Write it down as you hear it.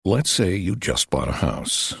Let's say you just bought a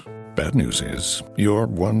house. Bad news is, you're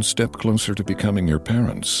one step closer to becoming your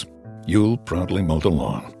parents. You'll proudly mow the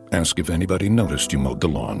lawn, ask if anybody noticed you mowed the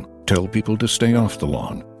lawn, tell people to stay off the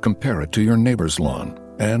lawn, compare it to your neighbor's lawn,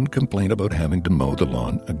 and complain about having to mow the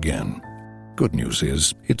lawn again. Good news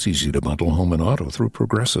is, it's easy to bundle home and auto through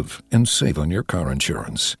Progressive and save on your car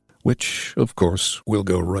insurance, which, of course, will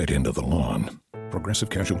go right into the lawn. Progressive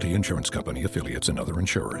Casualty Insurance Company, affiliates, and other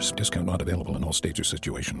insurers. Discount not available in all states or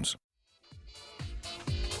situations.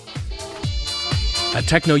 A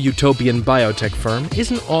techno-utopian biotech firm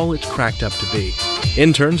isn't all it's cracked up to be.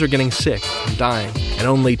 Interns are getting sick and dying, and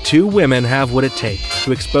only 2 women have what it takes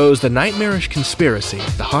to expose the nightmarish conspiracy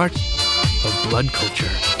at the heart of blood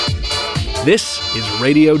culture. This is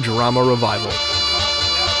Radio Drama Revival.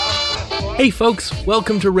 Hey folks,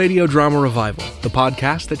 welcome to Radio Drama Revival, the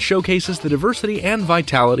podcast that showcases the diversity and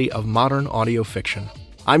vitality of modern audio fiction.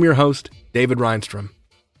 I'm your host, David Reinstrom.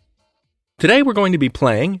 Today we're going to be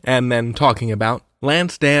playing, and then talking about,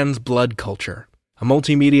 Lance Dann's Blood Culture, a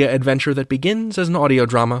multimedia adventure that begins as an audio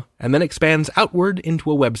drama and then expands outward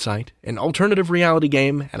into a website, an alternative reality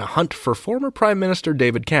game, and a hunt for former Prime Minister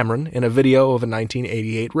David Cameron in a video of a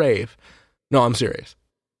 1988 rave. No, I'm serious.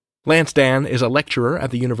 Lance Dann is a lecturer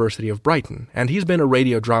at the University of Brighton, and he's been a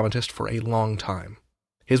radio dramatist for a long time.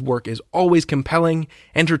 His work is always compelling,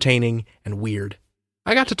 entertaining, and weird.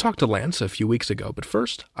 I got to talk to Lance a few weeks ago, but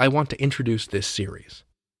first, I want to introduce this series.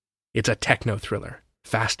 It's a techno-thriller,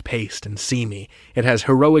 fast-paced and seamy. It has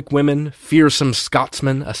heroic women, fearsome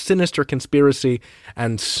Scotsmen, a sinister conspiracy,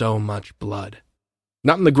 and so much blood.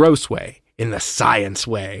 Not in the gross way, in the science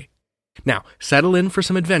way. Now, settle in for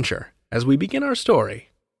some adventure as we begin our story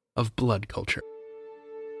of blood culture.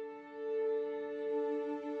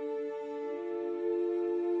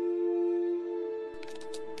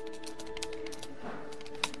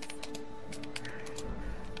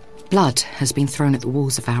 Blood has been thrown at the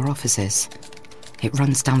walls of our offices. It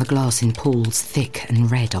runs down the glass in pools, thick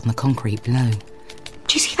and red on the concrete below.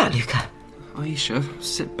 Do you see that, Luca? Aisha,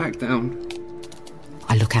 sit back down.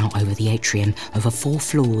 I look out over the atrium, over 4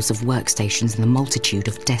 floors of workstations and the multitude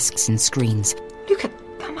of desks and screens. Luca,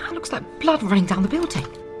 that man looks like blood running down the building.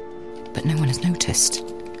 But no one has noticed.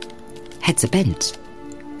 Heads are bent,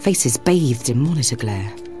 faces bathed in monitor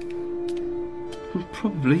glare.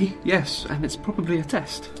 Probably, yes, and it's probably a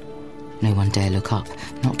test. No one dare look up,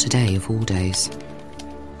 not today of all days.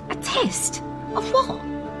 A test? Of what?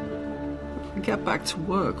 Get back to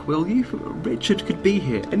work, will you? Richard could be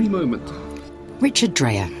here any moment. Richard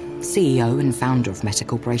Dreyer, CEO and founder of Meta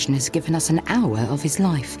Corporation, has given us an hour of his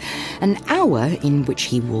life. An hour in which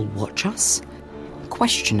he will watch us,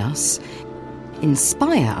 question us,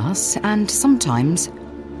 inspire us, and sometimes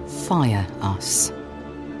fire us.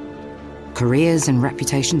 Careers and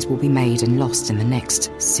reputations will be made and lost in the next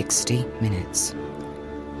 60 minutes.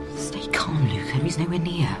 Stay calm, Luca. He's nowhere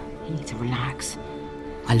near. You need to relax.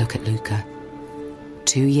 I look at Luca.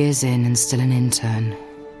 2 years in and still an intern.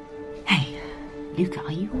 Hey, Luca,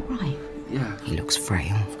 are you all right? Yeah. He looks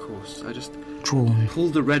frail. Of course, I just drawn.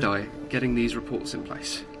 Pulled the red eye getting these reports in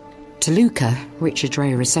place. To Luca, Richard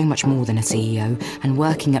Dreyer is so much more than a CEO, and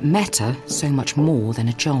working at Meta so much more than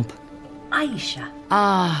a job. Aisha.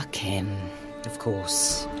 Ah, Kim, of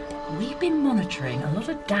course. We've been monitoring a lot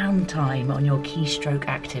of downtime on your keystroke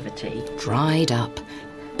activity. Dried up,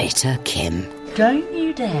 bitter Kim. Don't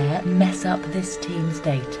you dare mess up this team's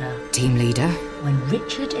data. Team leader. When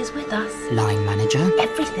Richard is with us, line manager.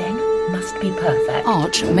 Everything must be perfect.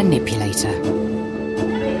 Arch manipulator.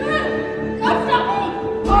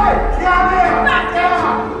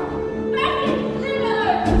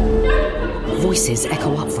 Voices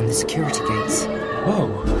echo up from the security gates. Whoa,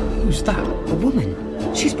 who's that? A woman.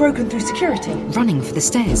 She's broken through security. Running for the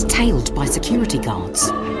stairs, tailed by security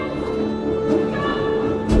guards.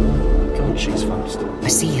 God, she's fast. I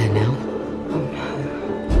see her now.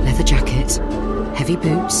 Leather jacket, heavy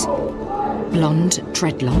boots, blonde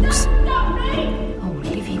dreadlocks. Oh,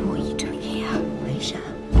 Livy, what are you doing here? Aisha,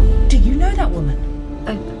 do you know that woman?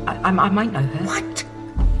 I might know her. What?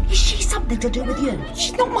 Is she something to do with you?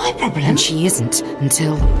 She's not my problem. And she isn't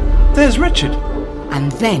until... There's Richard.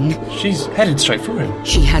 And then... She's headed straight for him.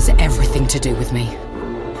 She has everything to do with me.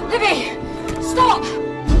 Livy, stop!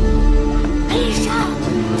 Aisha!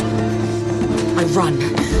 I run,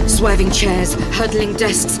 swerving chairs, hurdling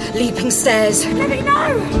desks, leaping stairs. Livy,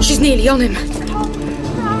 no! She's nearly on him. Oh,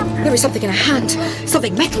 no. There is something in her hand,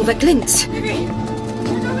 something metal that glints. Livy!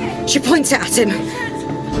 She points it at him.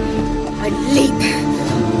 I leap.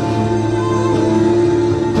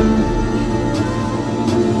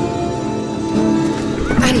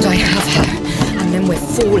 And I have her. And when we're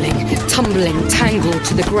falling, tumbling, tangled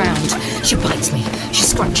to the ground. She bites me, she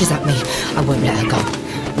scratches at me. I won't let her go.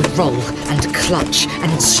 We roll and clutch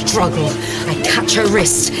and struggle. I catch her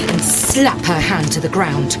wrist and slap her hand to the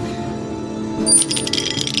ground.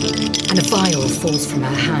 And a vial falls from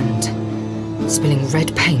her hand, spilling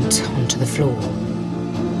red paint onto the floor.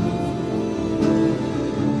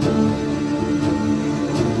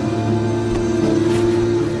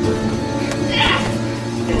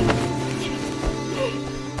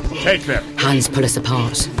 Take them. Hands pull us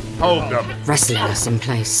apart, Hold them. wrestling us in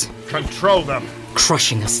place, Control them.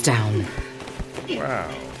 crushing us down. Wow.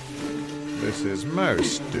 This is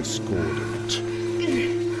most discordant.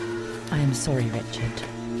 I am sorry, Richard.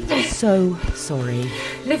 So sorry.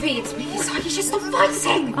 Livy, it's me. It's Aisha, stop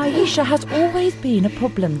fighting! Aisha has always been a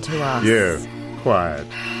problem to us. You, quiet.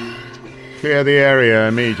 Clear the area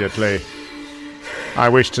immediately. I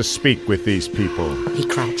wish to speak with these people. He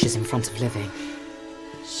crouches in front of Livy.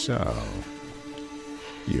 So,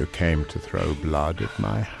 you came to throw blood at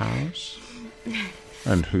my house?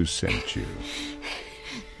 And who sent you?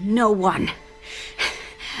 No one.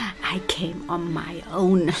 I came on my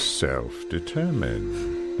own.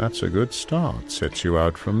 Self-determined. That's a good start. Sets you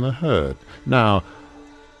out from the herd. Now,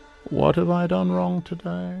 what have I done wrong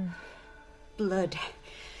today? Blood.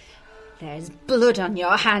 There's blood on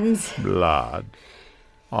your hands. Blood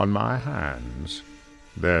on my hands.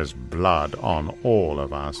 There's blood on all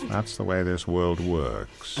of us. That's the way this world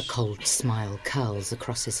works. A cold smile curls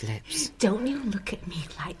across his lips. Don't you look at me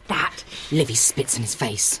like that. Livy spits in his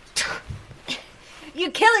face.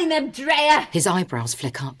 You're killing them, Drea. His eyebrows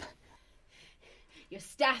flick up. Your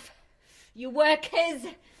staff, your workers,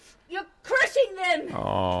 you're crushing them.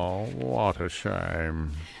 Oh, what a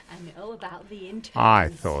shame. I know about the interns. I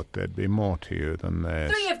thought there'd be more to you than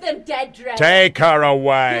this. 3 of them dead, Drea. Take her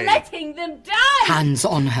away! You're letting them die. Hands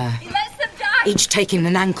on her, He lets them die. each taking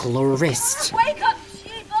an ankle or a wrist. Wake up,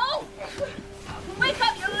 sheeple. Wake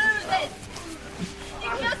up, you losers. You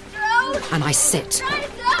just drove. And I sit Rise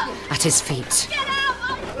up. at his feet Get out,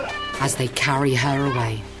 Aisha. as they carry her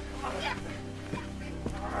away.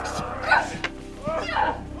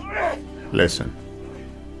 Listen.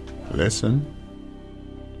 Listen.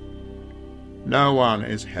 No one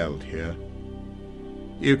is held here.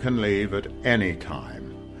 You can leave at any time.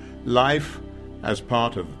 Life, as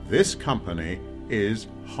part of this company, is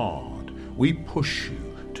hard. We push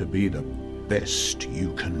you to be the best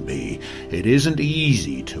you can be. It isn't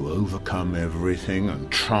easy to overcome everything and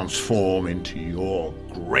transform into your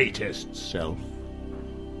greatest self.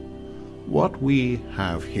 What we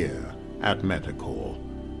have here at Metacore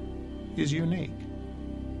is unique.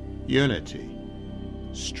 Unity,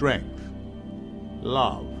 strength,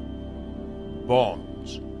 love,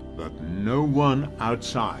 bonds that no one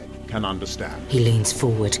outside can understand. He leans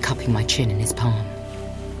forward, cupping my chin in his palm.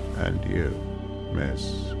 And you,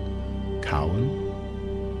 Miss Cowan,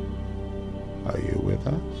 are you with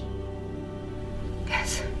us?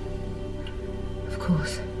 Yes. Of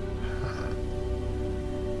course.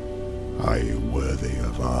 Are you worthy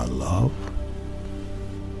of our love?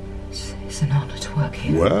 It's an honor to work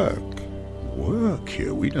here. Work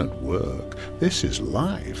here. We don't work. This is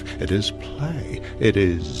life. It is play. It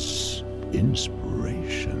is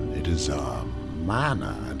inspiration. It is our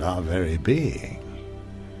manner and our very being.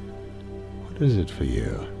 What is it for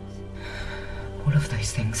you? All of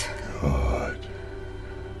those things. Good.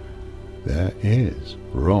 There is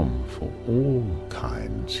room for all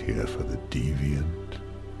kinds here for the deviant,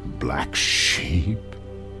 black sheep.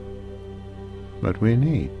 But we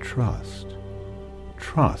need trust.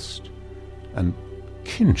 Trust and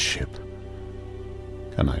kinship.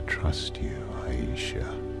 Can I trust you, Aisha?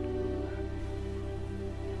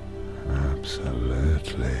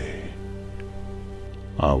 Absolutely.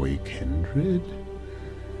 Are we kindred?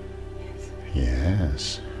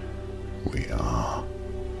 Yes, we are.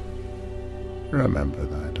 Remember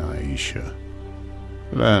that, Aisha.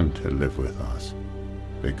 Learn to live with us,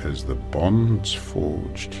 because the bonds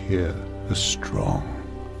forged here are strong.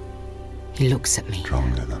 He looks at me,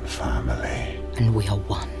 Stronger than family. and we are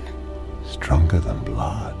one. Stronger than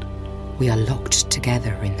blood. We are locked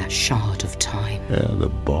together in that shard of time. They're the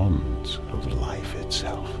bonds of life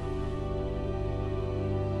itself.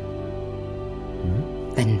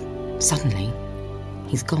 Then, suddenly,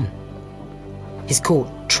 he's gone. His court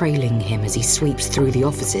trailing him as he sweeps through the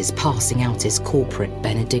offices, passing out his corporate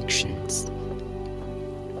benedictions.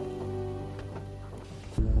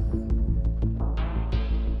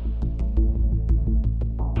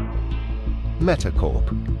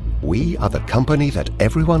 Metacorp. We are the company that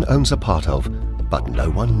everyone owns a part of, but no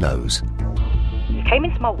one knows. You came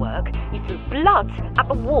into my work, you threw blood at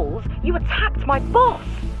the walls, you attacked my boss.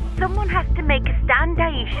 Someone has to make a stand,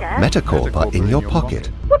 Aisha. Metacorp are in your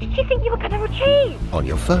pocket. What did you think you were going to achieve? On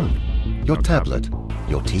your phone, your tablet,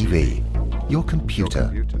 your TV, your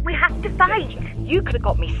computer. We have to fight. You could have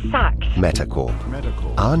got me sacked.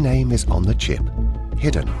 Metacorp. Our name is on the chip,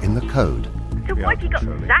 hidden in the code. So why do you got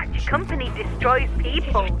sacked? Your company destroys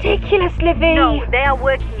people. It's ridiculous, Livy. No, they are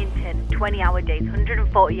working in 10, 20-hour days,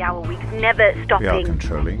 140-hour weeks, never stopping. We are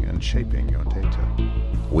controlling and shaping your data.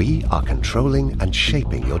 We are controlling and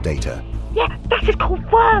shaping your data. Yeah, that is called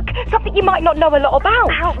work. Something you might not know a lot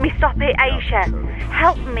about. Help me stop it, Aisha.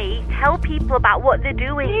 Help me tell people about what they're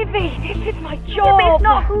doing. Livy, this is my job. Yeah, but it's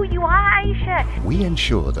not who you are, Aisha. We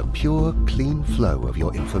ensure the pure, clean flow of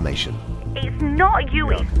your information. It's not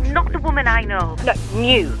you. It's not the woman I know. No,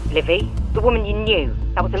 knew, Livy. The woman you knew.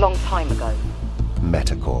 That was a long time ago.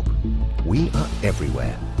 Metacorp. We are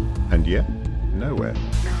everywhere. And yet, nowhere.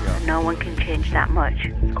 No one can change that much.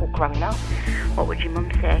 It's called growing up. What would your mum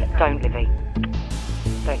say? Don't, Livy.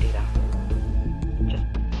 Don't do that.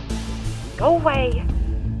 Just go away.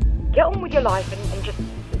 Get on with your life and just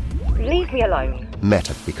leave me alone.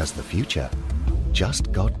 Meta, because the future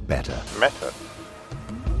just got better. Meta,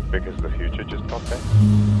 because the future just got better.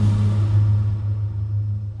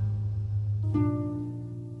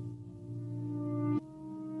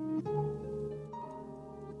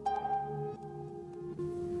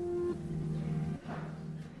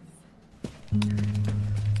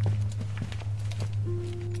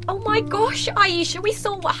 Oh my gosh, Aisha, we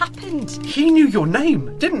saw what happened. He knew your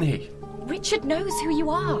name, didn't he? Richard knows who you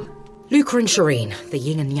are. Luca and Shireen, the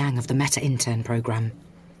yin and yang of the Meta intern programme.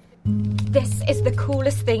 This is the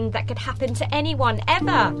coolest thing that could happen to anyone,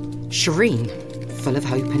 ever. Shireen, full of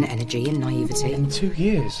hope and energy and naivety. In 2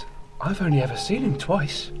 years, I've only ever seen him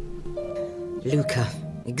twice. Luca,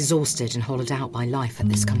 exhausted and hollowed out by life at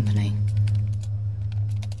this company.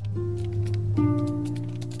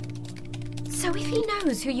 So if he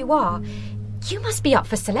knows who you are, you must be up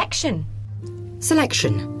for selection.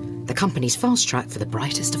 Selection, the company's fast track for the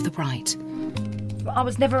brightest of the bright. I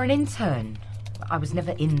was never an intern. I was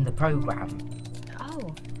never in the programme.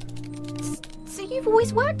 Oh. So you've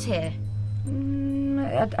always worked here?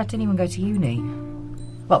 I didn't even go to uni.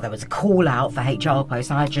 Well, there was a call out for HR posts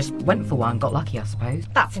and I just went for one, got lucky, I suppose.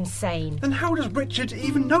 That's insane. Then how does Richard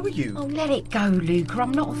even know you? Oh, let it go, Luca.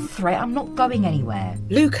 I'm not a threat. I'm not going anywhere.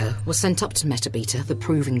 Luca was sent up to Metabeta, the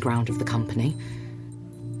proving ground of the company.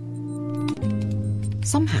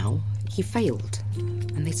 Somehow, he failed,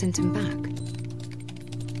 and they sent him back.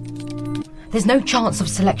 There's no chance of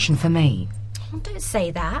selection for me. Oh, don't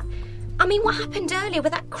say that. I mean, what happened earlier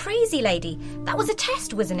with that crazy lady? That was a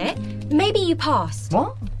test, wasn't it? Maybe you passed.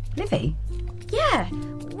 What? Livy? Yeah.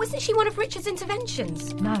 Wasn't she one of Richard's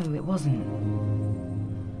interventions? No, it wasn't.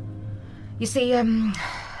 You see,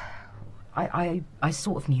 I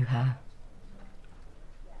sort of knew her.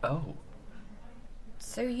 Oh.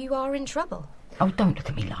 So you are in trouble? Oh, don't look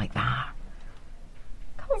at me like that.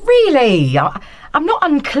 Oh, really? I'm not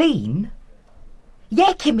unclean.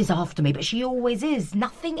 Yeah, Kim is after me, but she always is.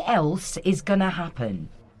 Nothing else is gonna happen.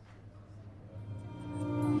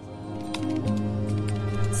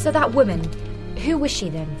 So that woman, who was she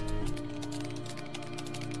then?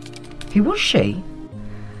 Who was she?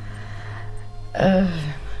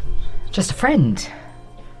 Just a friend.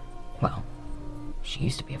 Well, she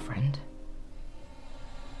used to be a friend.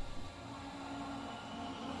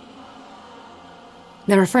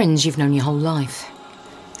 There are friends you've known your whole life.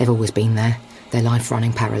 They've always been there, their life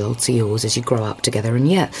running parallel to yours as you grow up together, and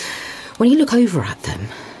yet, when you look over at them,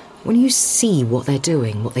 when you see what they're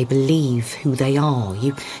doing, what they believe, who they are,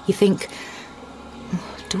 you think,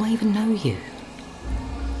 do I even know you?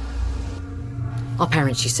 Our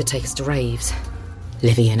parents used to take us to raves.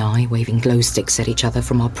 Livy and I waving glow sticks at each other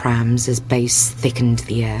from our prams as bass thickened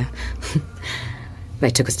the air. They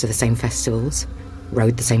took us to the same festivals,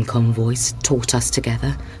 rode the same convoys, taught us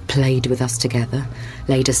together, played with us together,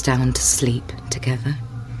 laid us down to sleep together.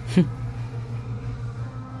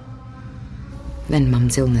 Then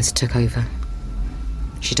Mum's illness took over.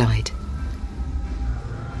 She died.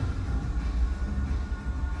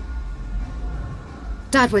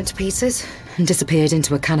 Dad went to pieces and disappeared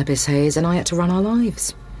into a cannabis haze, and I had to run our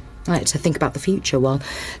lives. I had to think about the future while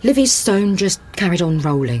Livy's stone just carried on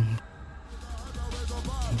rolling.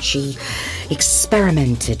 She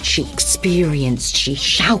experimented, she experienced, she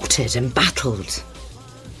shouted and battled.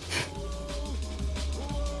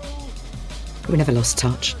 We never lost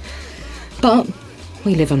touch. But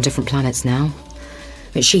we live on different planets now.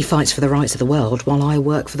 But she fights for the rights of the world while I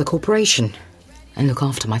work for the corporation and look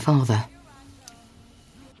after my father.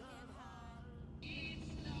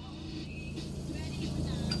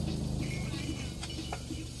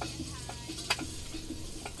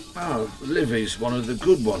 Oh, Livy's one of the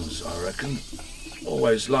good ones, I reckon.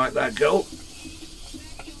 Always like that girl.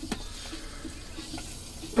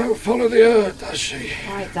 Don't follow the herd, does she?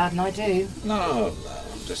 Right, Dad, and I do. No,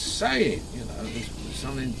 I'm just saying, there's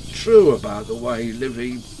something true about the way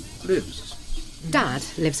Livy lives. Dad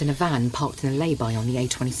lives in a van parked in a lay-by on the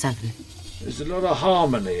A27. There's a lot of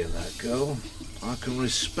harmony in that girl. I can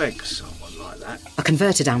respect someone like that. A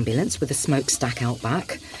converted ambulance with a smokestack out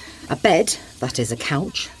back. A bed, that is a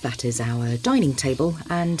couch, that is our dining table,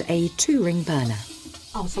 and a 2-ring burner.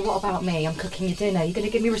 Oh, so what about me? I'm cooking your dinner. You going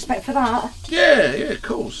to give me respect for that? Yeah, of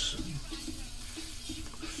course.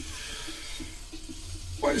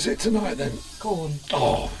 What is it tonight, then? Corn.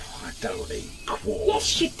 Oh, I don't eat corn.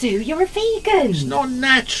 Yes, you do. You're a vegan. It's not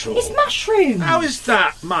natural. It's mushrooms. How is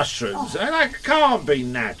that mushrooms? That can't be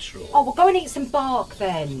natural. Oh, well, go and eat some bark,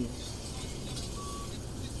 then.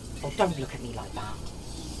 Oh, don't look at me like that.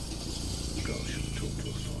 Gosh, you talk to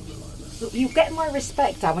a father like that. Look, you get my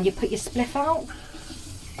respect, Dad, when you put your spliff out.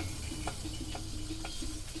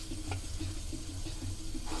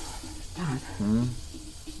 Dad,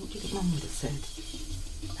 what do you think Mum would have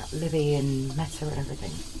said? That Livy and Meta and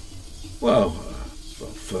everything. Well,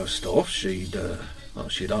 first off, she'd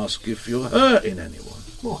ask if you're hurting anyone.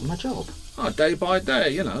 What, my job? Oh, day by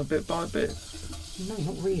day, bit by bit. No,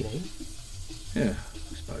 not really. Yeah,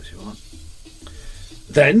 I suppose you aren't.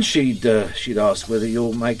 Then she'd ask whether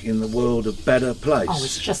you're making the world a better place. Oh,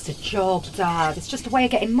 it's just a job, Dad. It's just a way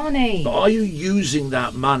of getting money. But are you using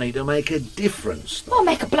that money to make a difference? I'll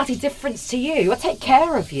make a bloody difference to you. I take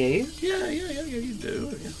care of you. Yeah, you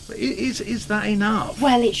do. Yeah. But is that enough?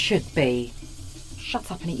 Well, it should be.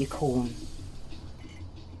 Shut up and eat your corn.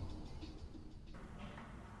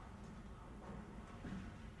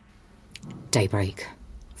 Daybreak,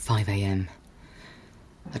 5 a.m.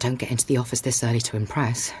 I don't get into the office this early to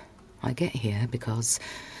impress. I get here because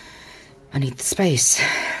I need the space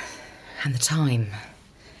and the time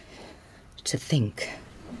to think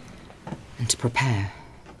and to prepare.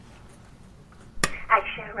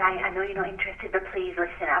 Aisha, right, I know you're not interested, but please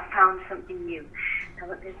listen, I've found something new. Now,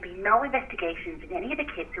 look, there's been no investigations in any of the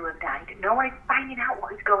kids who have died. No one is finding out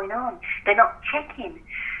what is going on. They're not checking.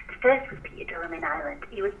 The first was Peter Durham in Ireland.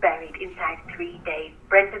 He was buried inside 3 days.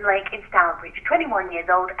 Brendan Lake in Stourbridge, 21 years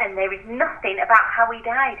old, and there is nothing about how he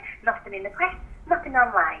died. Nothing in the press, nothing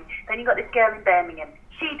online. Then you got this girl in Birmingham.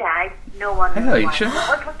 She died, no one knows Hey, why.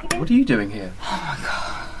 Aisha. What are you doing here? Oh, my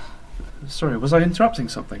God. Sorry, was I interrupting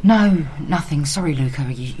something? No, nothing. Sorry,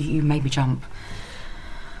 Luca. You made me jump.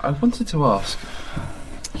 I wanted to ask...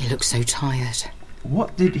 You look so tired.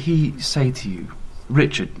 What did he say to you,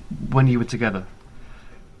 Richard, when you were together?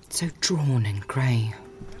 So drawn and grey.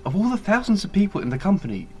 Of all the thousands of people in the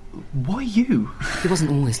company, why you? He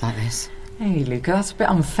wasn't always like this. Hey, Luca, that's a bit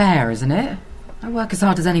unfair, isn't it? I work as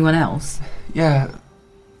hard as anyone else. Yeah.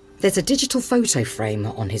 There's a digital photo frame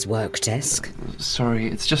on his work desk. Sorry,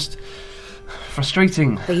 it's just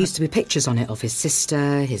frustrating. There used to be pictures on it of his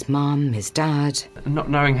sister, his mum, his dad. Not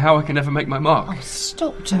knowing how I can ever make my mark. Oh,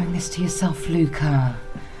 stop doing this to yourself, Luca.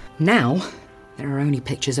 Now, there are only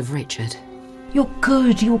pictures of Richard. You're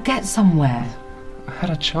good, you'll get somewhere. I had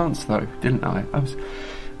a chance, though, didn't I? I was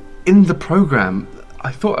in the programme.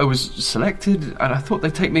 I thought I was selected, and I thought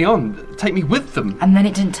they'd take me on, take me with them. And then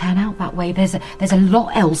it didn't turn out that way. There's a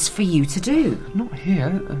lot else for you to do. Not here,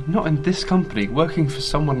 not in this company, working for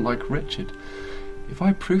someone like Richard. If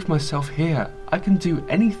I prove myself here, I can do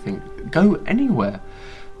anything, go anywhere.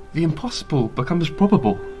 The impossible becomes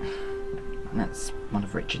probable. That's one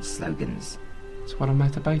of Richard's slogans. It's one of my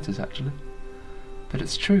debaters, actually. But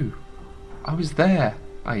it's true. I was there,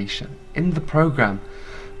 Aisha, in the programme.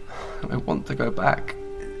 And I want to go back.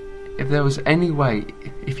 If there was any way,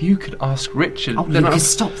 if you could ask Richard... Oh, then Lucas,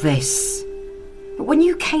 stop this. But when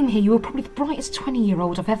you came here, you were probably the brightest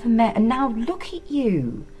 20-year-old I've ever met, and now look at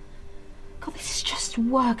you. God, this is just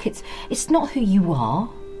work. It's not who you are.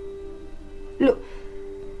 Look,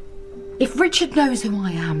 if Richard knows who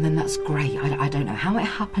I am, then that's great. I don't know how it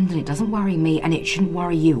happened, and it doesn't worry me, and it shouldn't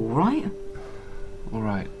worry you, all right? All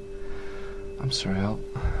right. I'm sorry, I'll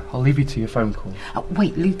leave you to your phone call.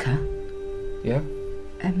 Wait, Luca. Yeah?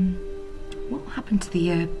 What happened to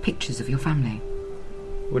the pictures of your family?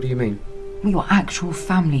 What do you mean? Well, your actual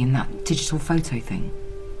family in that digital photo thing.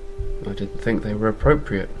 I didn't think they were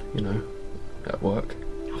appropriate, at work.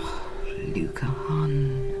 Oh, Luca,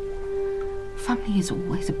 hon. Family is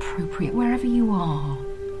always appropriate wherever you are.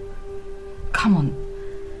 Come on.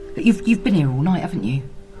 You've been here all night, haven't you?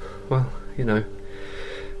 Well,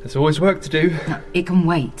 there's always work to do. No, it can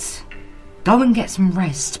wait. Go and get some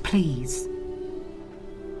rest, please.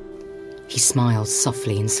 He smiles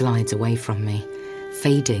softly and slides away from me,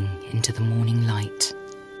 fading into the morning light.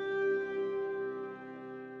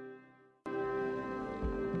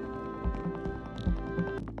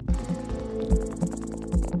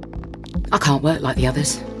 I can't work like the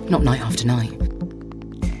others, not night after night.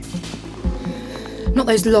 Not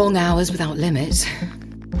those long hours without limits.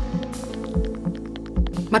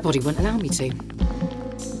 My body won't allow me to.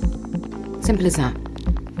 Simple as that.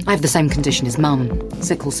 I have the same condition as Mum,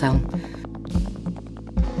 sickle cell.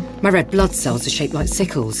 My red blood cells are shaped like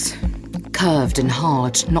sickles, curved and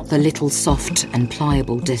hard, not the little soft and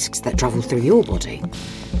pliable discs that travel through your body.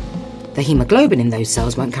 The haemoglobin in those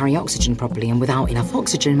cells won't carry oxygen properly, and without enough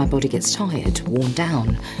oxygen, my body gets tired, worn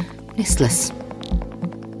down, listless.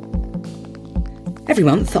 Every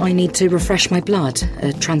month, I need to refresh my blood,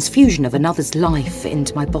 a transfusion of another's life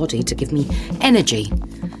into my body to give me energy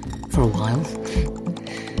for a while.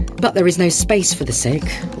 But there is no space for the sick,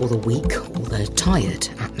 or the weak, or the tired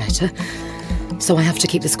at Meta, so I have to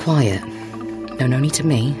keep this quiet, known only to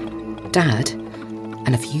me, Dad,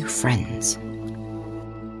 and a few friends.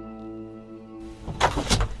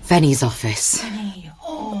 Venny's office. Venny,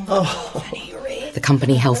 The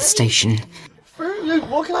company health station. Luke,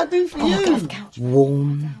 what can I do for you?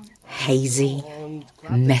 Warm, hazy,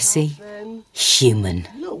 messy, human.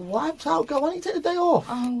 You look wiped out, girl. Why don't you take the day off?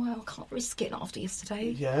 Oh, well, can't risk it after yesterday.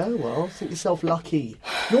 Yeah, well, think yourself lucky.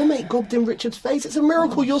 Your mate gobbed in Richard's face. It's a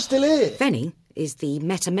miracle you're still here. Venny is the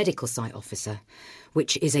Meta Medical Site Officer,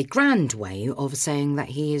 which is a grand way of saying that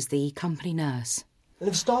he is the company nurse. And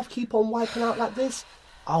if staff keep on wiping out like this,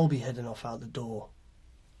 I'll be heading off out the door.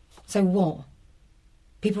 So what?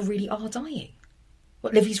 People really are dying?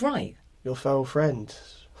 What, Livy's right? Your feral friend.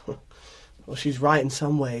 Well, she's right in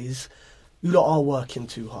some ways. You lot are working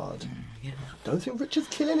too hard. Yeah. Don't think Richard's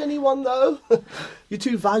killing anyone, though. You're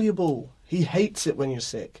too valuable. He hates it when you're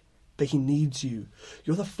sick, but he needs you.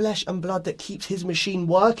 You're the flesh and blood that keeps his machine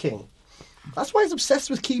working. That's why he's obsessed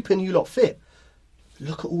with keeping you lot fit.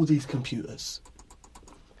 Look at all these computers.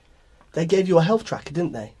 They gave you a health tracker,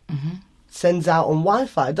 didn't they? Mm-hmm. Sends out on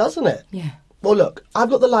Wi-Fi, doesn't it? Yeah. Well, look,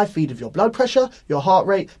 I've got the live feed of your blood pressure, your heart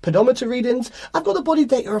rate, pedometer readings. I've got the body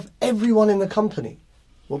data of everyone in the company.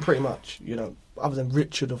 Well, pretty much, other than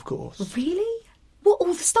Richard, of course. Really? What,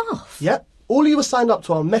 all the staff? Yep. All of you were signed up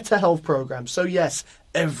to our Meta Health programme, so yes,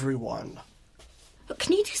 everyone. Look,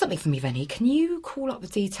 can you do something for me, Venny? Can you call up the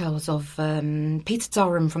details of Peter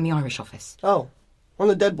Durham from the Irish office? Oh, one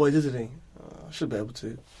of the dead boys, isn't he? I should be able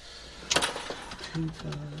to.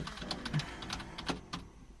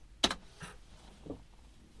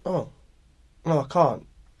 Oh. No, I can't.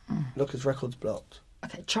 Look, his record's blocked.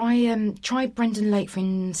 Okay, try Brendan Lake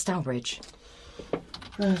from Stowbridge.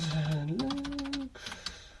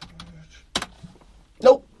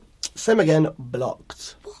 Nope. Same again,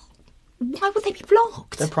 blocked. What? Why would they be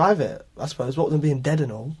blocked? They're private, I suppose. What with them being dead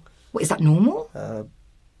and all. What, is that normal?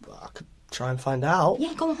 I could try and find out.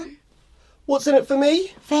 Yeah, go on. What's in it for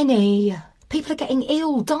me? Venny, people are getting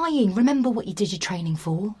ill, dying. Remember what you did your training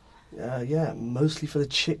for? Yeah, mostly for the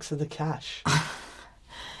chicks and the cash.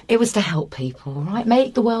 It was to help people, right?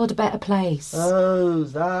 Make the world a better place. Oh,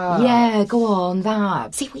 that. Yeah, go on,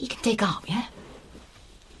 that. See what you can dig up, yeah?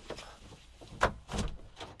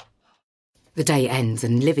 The day ends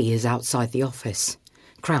and Livy is outside the office,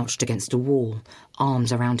 crouched against a wall,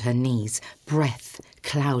 arms around her knees, breath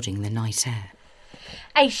clouding the night air.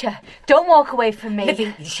 Aisha, don't walk away from me.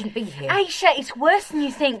 Livy, you shouldn't be here. Aisha, it's worse than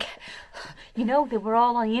you think. You know, they were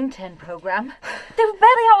all on the intern programme. They were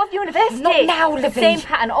barely out of university. Not now, Livy. Same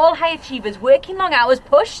pattern, all high achievers, working long hours,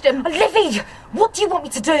 pushed and... Livy, what do you want me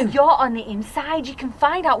to do? You're on the inside. You can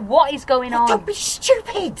find out what is going on. Don't be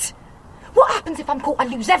stupid. What happens if I'm caught? I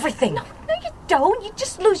lose everything. No, you don't. You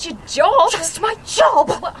just lose your job. Just my job?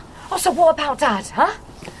 So what about Dad, huh?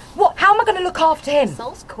 What? How am I going to look after him?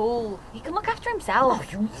 Sol's cool. He can look after himself. Oh,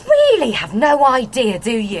 you really have no idea,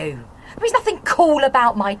 do you? There's nothing cool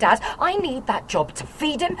about my dad. I need that job to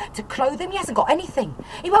feed him, to clothe him. He hasn't got anything.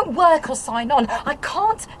 He won't work or sign on. I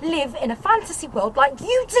can't live in a fantasy world like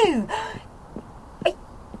you do. Hey,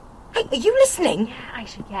 are you listening? Yeah,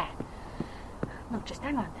 Aisha, yeah. Look, just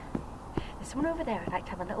hang on. There's someone over there I'd like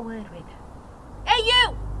to have a little word with. Hey,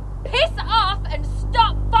 you! Piss off and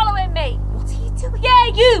stop following me! What are you doing? Yeah,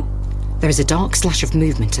 you! There is a dark slash of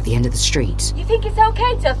movement at the end of the street. You think it's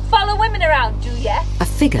okay to follow women around, do ya? A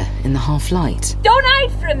figure in the half-light. Don't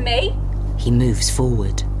hide from me! He moves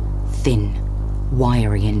forward, thin,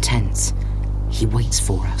 wiry and tense. He waits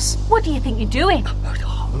for us. What do you think you're doing?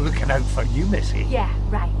 Looking out for you, Missy. Yeah,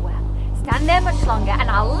 right, well, stand there much longer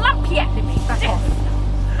and I'll lump you at me. Back off.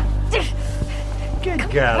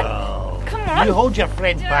 Good girl. Come on. You hold your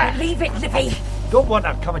friend back. Leave it, Livy. Don't want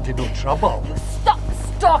her coming to no trouble. Stop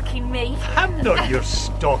stalking me? I'm not your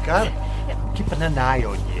stalker. I'm keeping an eye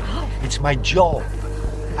on you. It's my job.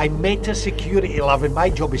 I'm Meta Security Love, and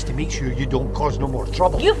my job is to make sure you don't cause no more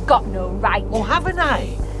trouble. You've got no right. Oh, haven't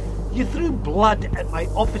I? You threw blood at my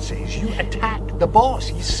offices. You attacked the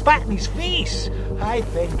boss. You spat in his face. I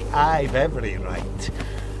think I've every right.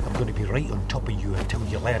 I'm going to be right on top of you until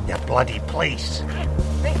you learn your bloody place.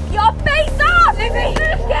 Rip your face off! Libby,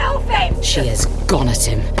 get off him! She has gone at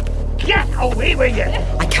him. Get away with you!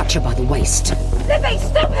 I catch her by the waist, Libby,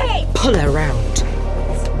 stop it! pull her round,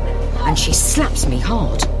 and she slaps me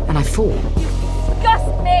hard, and I fall.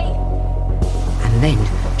 Disgust me! And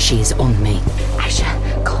then she is on me.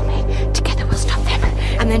 Aisha, call me. Together we'll stop them.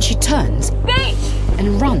 And then she turns Bitch!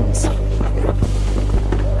 and runs.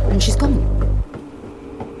 And she's gone.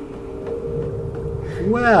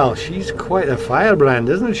 Well, she's quite a firebrand,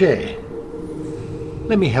 isn't she?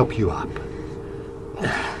 Let me help you up.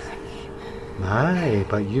 My,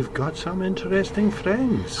 but you've got some interesting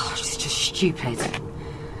friends. Oh, she's just stupid.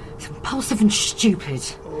 It's impulsive and stupid.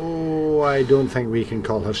 Oh, I don't think we can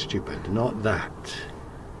call her stupid. Not that.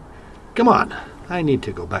 Come on. I need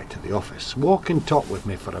to go back to the office. Walk and talk with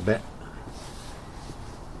me for a bit.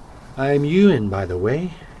 I'm Ewan, by the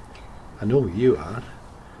way. I know you are.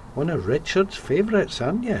 One of Richard's favourites,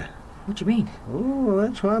 aren't you? What do you mean? Oh,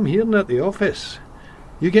 that's what I'm hearing at the office.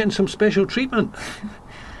 You getting some special treatment?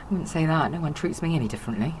 I wouldn't say that. No one treats me any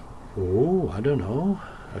differently. Oh, I don't know.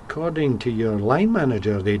 According to your line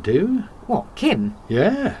manager, they do. What, Kim?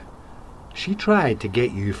 Yeah. She tried to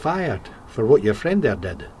get you fired for what your friend there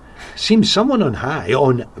did. Seems someone on high,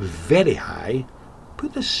 on very high,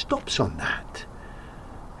 put the stops on that.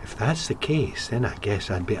 If that's the case, then I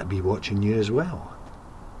guess I'd better be watching you as well.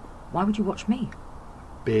 Why would you watch me?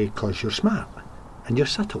 Because you're smart, and you're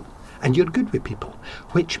subtle, and you're good with people,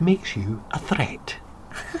 which makes you a threat.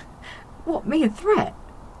 What, me a threat?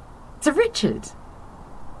 To Richard?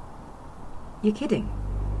 You're kidding.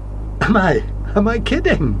 Am I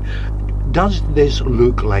kidding? Does this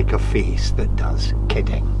look like a face that does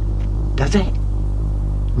kidding? Does it?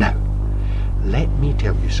 Now, let me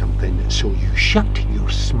tell you something, so you shut your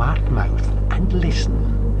smart mouth and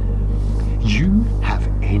listen. You have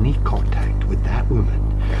any contact with that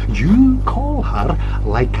woman, you call her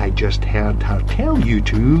like I just heard her tell you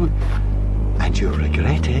to, and you'll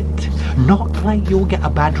regret it. Not like you'll get a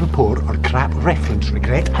bad report or crap reference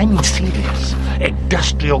regret. I mean serious,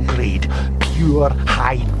 industrial grade, pure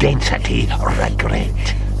high density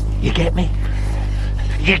regret. You get me?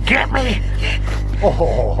 You get me?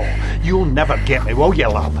 Oh, you'll never get me, will you,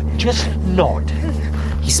 love? Just nod.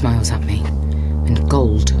 He smiles at me, and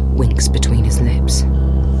gold winks between his lips.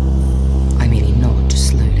 I merely nod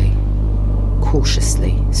slowly,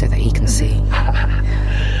 cautiously, so that he can see.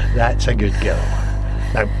 That's a good girl.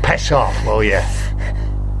 Now piss off, will you?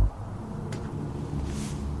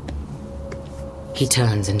 He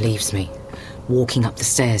turns and leaves me, walking up the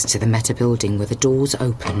stairs to the Meta building where the doors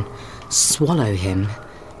open, swallow him,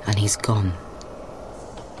 and he's gone.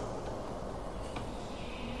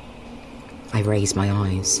 I raise my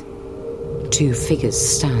eyes. Two figures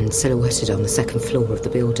stand silhouetted on the second floor of the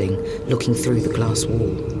building, looking through the glass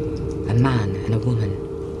wall. A man and a woman.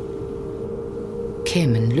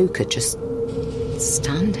 Kim and Luke are just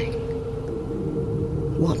standing,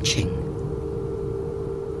 watching.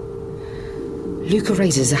 Luca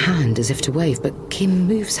raises a hand as if to wave, but Kim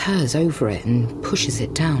moves hers over it and pushes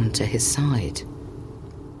it down to his side.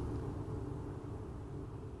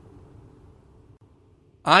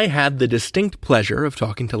 I had the distinct pleasure of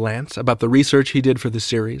talking to Lance about the research he did for the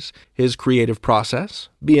series, his creative process,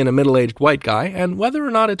 being a middle-aged white guy, and whether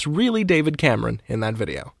or not it's really David Cameron in that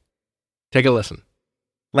video. Take a listen.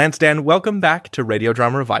 Lance, Dan, welcome back to Radio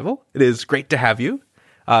Drama Revival. It is great to have you.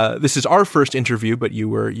 This is our first interview, but you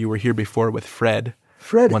were here before with Fred.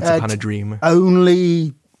 Fred, Once Upon a Dream.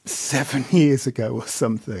 Only 7 years ago or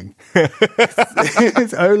something.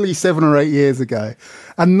 It's only 7 or 8 years ago.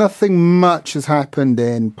 And nothing much has happened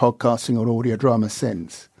in podcasting or audio drama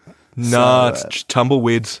since. No, it's just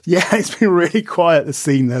tumbleweeds. Yeah, it's been really quiet. The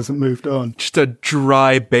scene hasn't moved on. Just a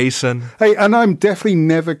dry basin. Hey, and I'm definitely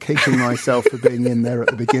never kicking myself for being in there at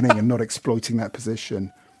the beginning and not exploiting that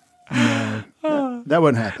position. No, that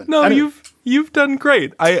won't happen. No, anyway. You've done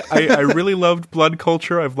great. I really loved Blood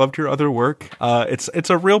Culture. I've loved your other work. It's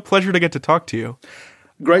a real pleasure to get to talk to you.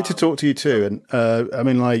 Great to talk to you too. And I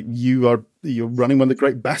mean, like you're running one of the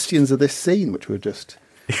great bastions of this scene, which we were just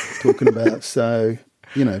talking about. So,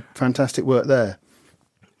 fantastic work there.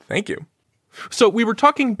 Thank you. So we were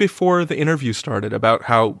talking before the interview started about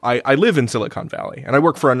how I live in Silicon Valley and I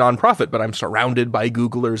work for a nonprofit, but I'm surrounded by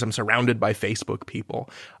Googlers. I'm surrounded by Facebook people.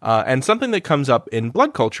 And something that comes up in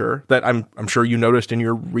blood culture that I'm sure you noticed in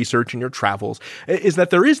your research and your travels is that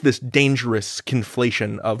there is this dangerous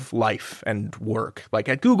conflation of life and work. Like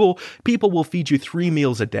at Google, people will feed you 3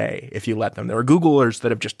 meals a day if you let them. There are Googlers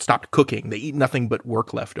that have just stopped cooking. They eat nothing but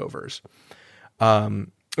work leftovers.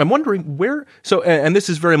 I'm wondering and this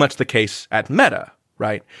is very much the case at Meta,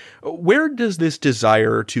 right? Where does this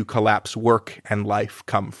desire to collapse work and life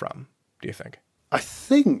come from, do you think? I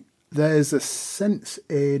think there's a sense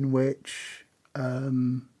in which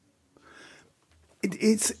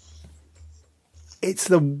it's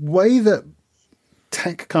the way that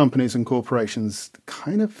tech companies and corporations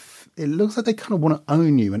it looks like they kind of want to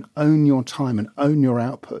own you and own your time and own your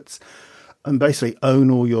outputs. And basically own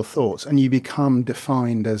all your thoughts, and you become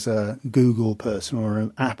defined as a Google person or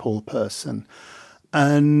an Apple person.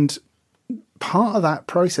 And part of that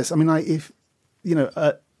process, I mean, if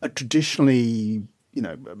a traditionally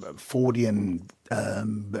Fordian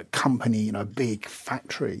company, big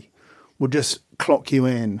factory, would just clock you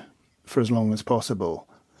in for as long as possible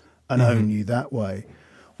and own you that way.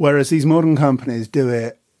 Whereas these modern companies do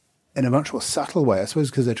it in a much more subtle way, I suppose,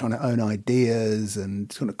 because they're trying to own ideas and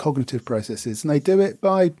sort of cognitive processes. And they do it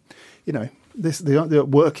by, the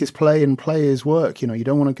work is play and play is work. You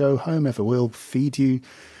don't want to go home ever. We'll feed you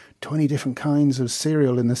 20 different kinds of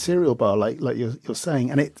cereal in the cereal bar, like you're saying.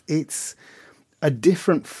 And it's a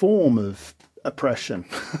different form of oppression.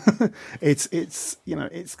 It's this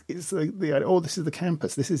is the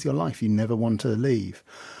campus. This is your life. You never want to leave.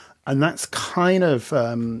 And that's kind of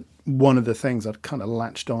one of the things I'd kind of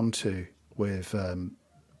latched onto with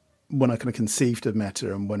when I kind of conceived of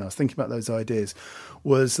Meta and when I was thinking about those ideas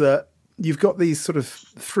was that you've got these sort of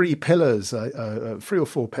 3 pillars, 3 or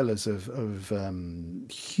 4 pillars of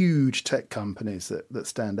huge tech companies that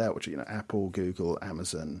stand out, which are Apple, Google,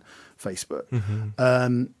 Amazon, Facebook.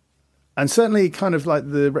 And certainly kind of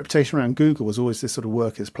like the reputation around Google was always this sort of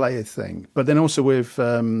workers player thing. But then also with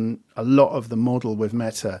a lot of the model with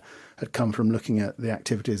Meta had come from looking at the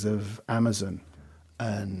activities of Amazon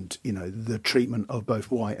and, the treatment of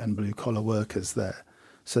both white and blue collar workers there.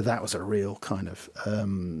 So that was a real kind of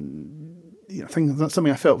thing. That's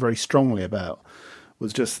something I felt very strongly about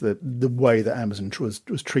was just the way that Amazon was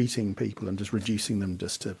treating people and just reducing them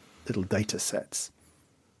just to little data sets.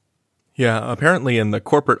 Yeah, apparently in the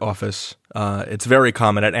corporate office, it's very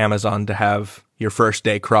common at Amazon to have your first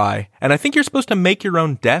day cry. And I think you're supposed to make your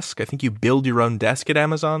own desk. I think you build your own desk at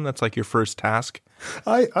Amazon. That's like your first task.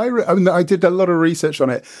 I did a lot of research on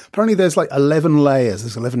it. Apparently there's like 11 layers.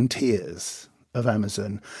 There's 11 tiers of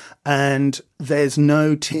Amazon. And there's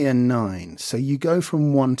no tier 9. So you go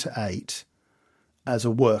from 1 to 8 as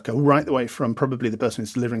a worker, right the way from probably the person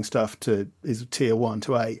who's delivering stuff is tier 1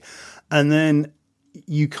 to 8. And then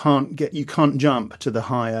you can't jump to the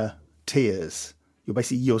higher tiers.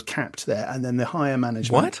 You're capped there. And then the higher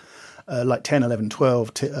management, like 10, 11,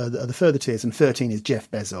 12, the further tiers, and 13 is Jeff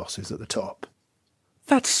Bezos, who's at the top.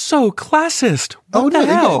 That's so classist. What the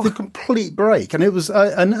hell? The complete break. And it was,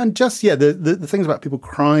 the things about people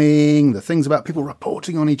crying, the things about people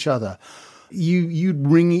reporting on each other. You'd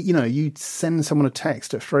ring, you'd send someone a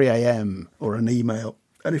text at 3 a.m. or an email,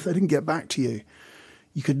 and if they didn't get back to you,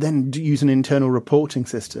 you could then use an internal reporting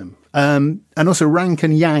system. And also rank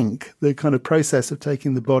and yank, the kind of process of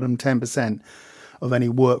taking the bottom 10% of any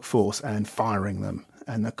workforce and firing them.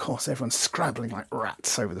 And of course, everyone's scrabbling like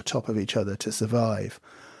rats over the top of each other to survive.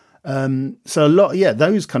 So a lot,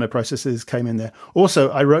 those kind of processes came in there. Also,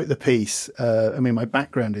 I wrote the piece. My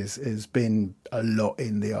background has been a lot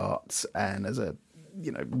in the arts and as a,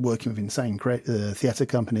 working with insane theatre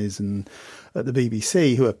companies and at the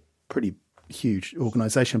BBC, who are pretty huge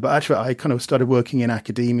organisation. But actually, I kind of started working in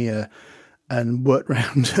academia and worked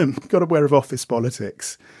around, got aware of office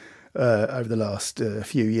politics over the last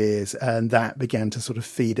few years. And that began to sort of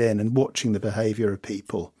feed in and watching the behaviour of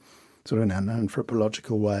people sort of in an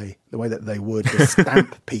anthropological way, the way that they would just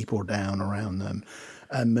stamp people down around them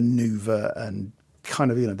and manoeuvre and kind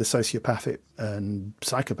of, the sociopathic and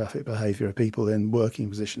psychopathic behaviour of people in working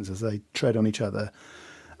positions as they tread on each other.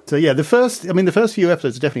 So the first few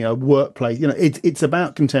episodes are definitely a workplace. It's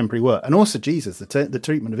about contemporary work, and also the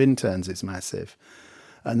treatment of interns is massive,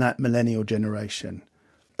 and that millennial generation.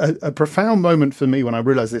 A profound moment for me when I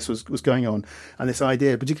realised this was going on, and this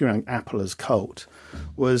idea, particularly around Apple as cult,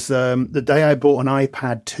 was the day I bought an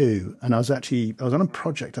iPad 2, and I was on a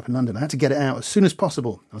project up in London. I had to get it out as soon as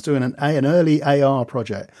possible. I was doing an early AR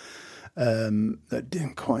project that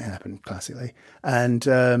didn't quite happen classically, and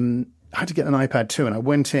I had to get an iPad 2, and I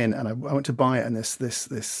went in and I went to buy it, and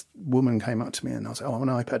this woman came up to me and I was like, oh, I want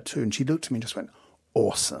an iPad 2. And she looked at me and just went,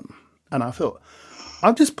 awesome. And I thought,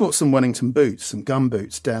 I've just bought some Wellington boots, some gum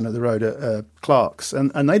boots down at the road at Clark's,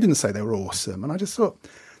 and they didn't say they were awesome. And I just thought,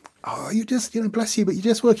 oh, you just, bless you, but you're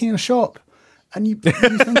just working in a shop. And you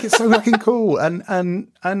think it's so fucking cool. And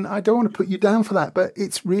I don't want to put you down for that, but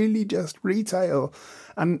it's really just retail.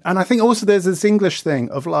 And I think also there's this English thing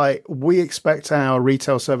of like, we expect our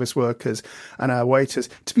retail service workers and our waiters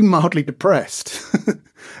to be mildly depressed.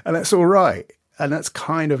 And that's all right. And that's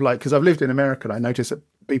kind of like, because I've lived in America and I noticed that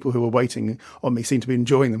people who are waiting on me seem to be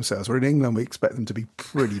enjoying themselves. Or in England, we expect them to be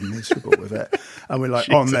pretty miserable with it. And we're like,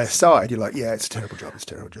 on their side, you're like, yeah, it's a terrible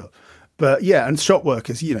job. But yeah, and shop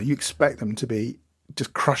workers, you expect them to be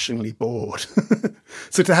just crushingly bored.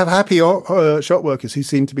 So to have happy shop workers who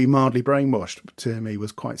seem to be mildly brainwashed, to me,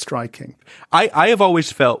 was quite striking. I have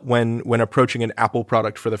always felt when approaching an Apple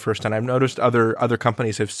product for the first time, I've noticed other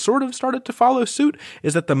companies have sort of started to follow suit,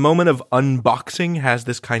 is that the moment of unboxing has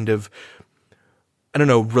this kind of, I don't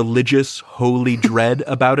know, religious, holy dread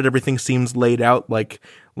about it. Everything seems laid out like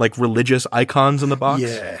religious icons in the box.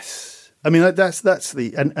 Yes. I mean, that's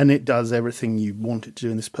the, and it does everything you want it to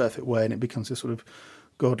do in this perfect way, and it becomes this sort of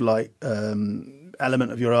godlike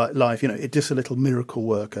element of your life. It's just a little miracle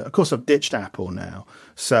worker. Of course, I've ditched Apple now,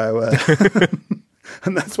 so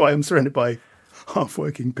and that's why I'm surrounded by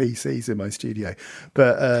half-working PCs in my studio.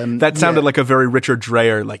 But that sounded like a very Richard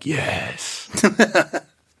Dreyer, like, yes,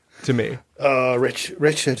 to me. Oh,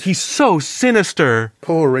 Richard, he's so sinister.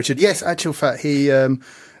 Poor Richard. Yes, actual fact, he.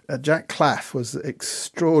 Jack Claff was an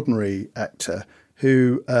extraordinary actor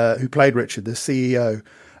who played Richard, the CEO,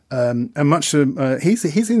 and much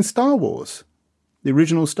he's in Star Wars, the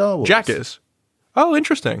original Star Wars. Jack is. Oh,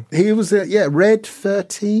 interesting. He was Red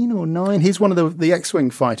 13 or 9. He's one of the X-wing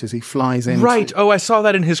fighters. He flies in. Right. Oh, I saw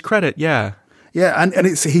that in his credit. Yeah. Yeah, and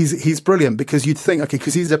he's brilliant because you'd think, okay,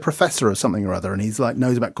 because he's a professor of something or other and he's like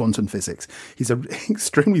knows about quantum physics. He's an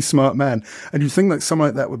extremely smart man. And you'd think that someone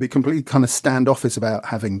like that would be completely kind of standoffish about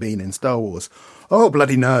having been in Star Wars. Oh,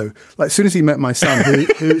 bloody no. Like, as soon as he met my son,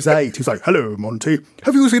 who's 8, he's like, hello, Monty.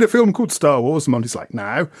 Have you seen a film called Star Wars? And Monty's like,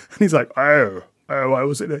 no. And he's like, oh, why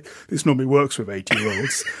was it? This normally works with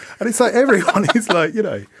 8-year-olds. And it's like everyone is like,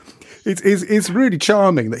 It's really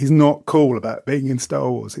charming that he's not cool about being in Star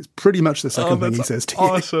Wars. It's pretty much the second thing he says to you.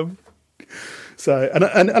 Awesome. So, and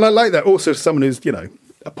I like that also someone who's,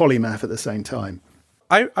 a polymath at the same time.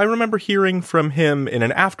 I remember hearing from him in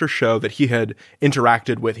an after show that he had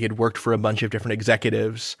interacted with. He had worked for a bunch of different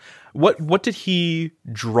executives. What did he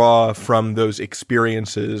draw from those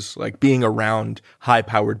experiences, like being around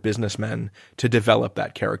high-powered businessmen, to develop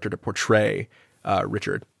that character, to portray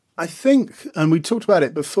Richard? I think, and we talked about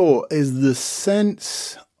it before, is the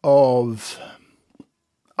sense of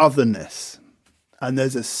otherness. And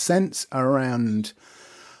there's a sense around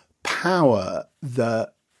power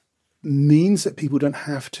that means that people don't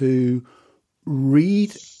have to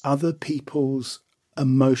read other people's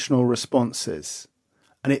emotional responses.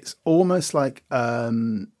 And it's almost like a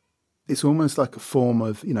form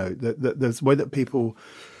of, there's a way that people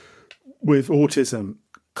with autism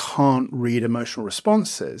can't read emotional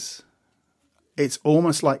responses. It's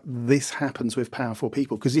almost like this happens with powerful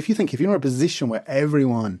people. Because if you're in a position where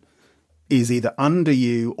everyone is either under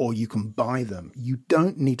you or you can buy them, you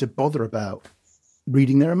don't need to bother about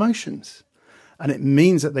reading their emotions. And it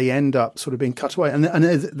means that they end up sort of being cut away. And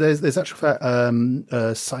there's actual fact,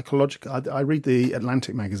 psychological. I read the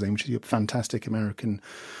Atlantic magazine, which is a fantastic American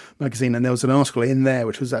magazine, and there was an article in there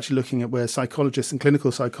which was actually looking at where psychologists and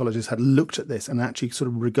clinical psychologists had looked at this and actually sort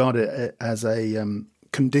of regarded it as a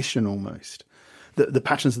condition almost. The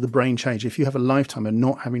patterns of the brain change. If you have a lifetime of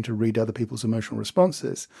not having to read other people's emotional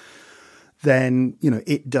responses, then,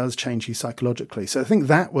 it does change you psychologically. So I think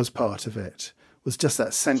that was part of it, was just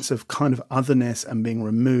that sense of kind of otherness and being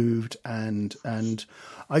removed. And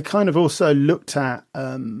I kind of also looked at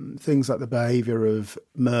things like the behaviour of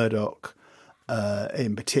Murdoch,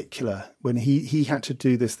 in particular, when he had to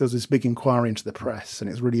do this. There was this big inquiry into the press, and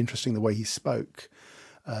it was really interesting the way he spoke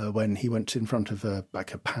when he went in front of a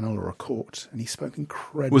panel or a court, and he spoke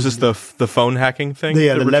incredibly. Was this the phone hacking thing?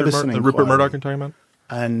 Yeah, the Rupert Murdoch I'm talking about?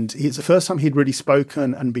 And it's the first time he'd really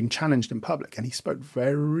spoken and been challenged in public, and he spoke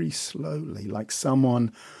very slowly, like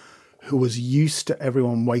someone who was used to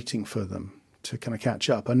everyone waiting for them to kind of catch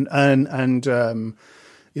up. And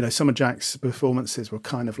some of Jack's performances were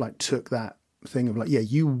kind of like took that thing of like, yeah,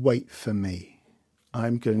 you wait for me.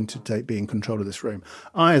 I'm going to be in control of this room.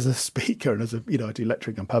 I, as a speaker and as I do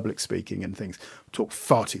lecturing and public speaking and things, talk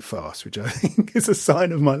far too fast, which I think is a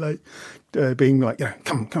sign of my being like,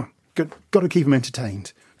 come on, got to keep them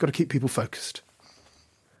entertained. Got to keep people focused.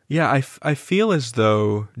 Yeah, I feel as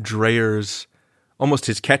though Dreyer's, almost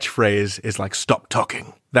his catchphrase is like, stop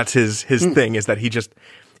talking. That's his thing, is that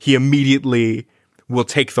he immediately will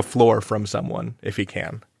take the floor from someone if he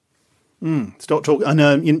can. Stop talking.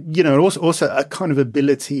 And, also a kind of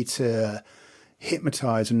ability to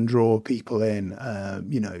hypnotize and draw people in,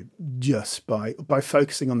 just by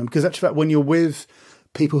focusing on them. Because actually, when you're with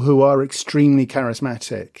people who are extremely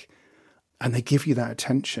charismatic and they give you that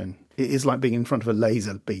attention, it is like being in front of a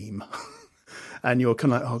laser beam. And you're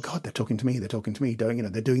kind of like, oh God, they're talking to me. They're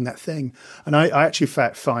doing that thing. And I actually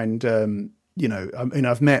find,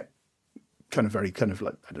 I've met very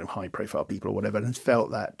high profile people or whatever, and felt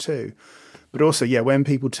that too. But also, when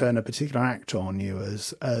people turn a particular act on you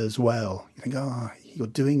as well, you think, you're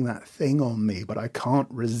doing that thing on me, but I can't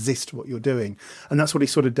resist what you're doing. And that's what he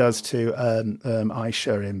sort of does to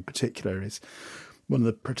Aisha in particular, is one of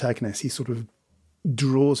the protagonists. He sort of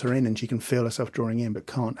draws her in and she can feel herself drawing in, but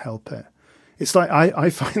can't help it. It's like, I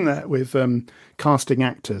find that with casting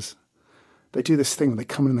actors. They do this thing where they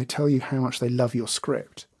come in and they tell you how much they love your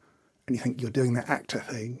script. And you think you're doing that actor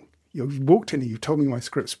thing. You've walked in and you've told me my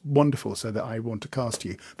script's wonderful so that I want to cast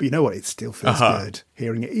you. But you know what? It still feels good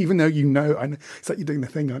hearing it. Even though I know, it's like you're doing the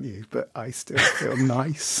thing, aren't you? But I still feel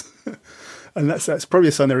nice. And that's probably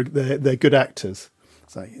a sign they're good actors.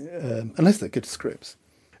 So, unless they're good scripts.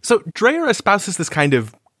 So Dreyer espouses this kind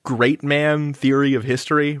of great man theory of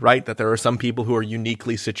history, right? That there are some people who are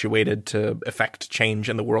uniquely situated to effect change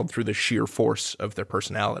in the world through the sheer force of their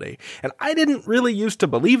personality. And I didn't really used to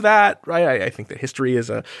believe that, right? I think that history is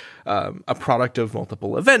a product of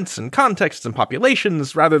multiple events and contexts and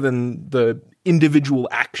populations rather than the individual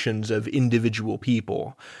actions of individual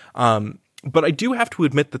people. But I do have to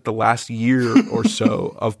admit that the last year or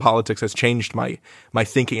so of politics has changed my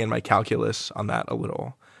thinking and my calculus on that a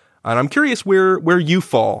little. And I'm curious where you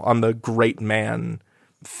fall on the great man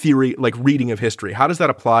theory, like reading of history. How does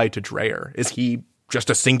that apply to Dreyer? Is he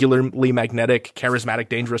just a singularly magnetic, charismatic,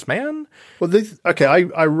 dangerous man? Well,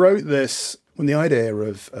 I wrote this when the idea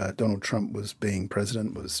of Donald Trump was being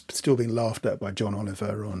president was still being laughed at by John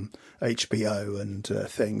Oliver on HBO and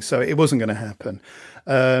things. So it wasn't going to happen.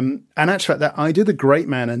 And actually, that idea of the great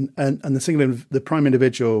man and the singular, the prime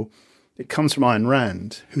individual, it comes from Ayn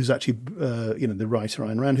Rand, who's actually, the writer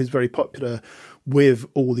Ayn Rand, who's very popular with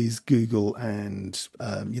all these Google and,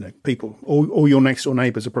 people. All your next door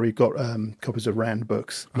neighbours have probably got copies of Rand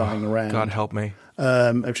books lying around. God help me.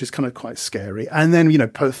 Which is kind of quite scary. And then,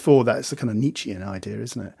 before that, it's the kind of Nietzschean idea,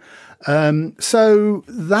 isn't it? So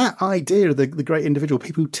that idea of the great individual,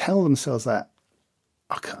 people who tell themselves that,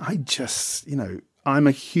 I'm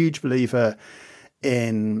a huge believer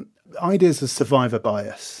in ideas of survivor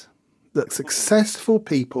bias. That successful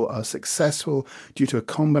people are successful due to a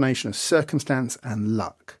combination of circumstance and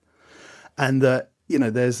luck. And that,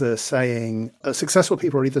 there's a saying, successful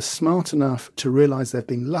people are either smart enough to realise they've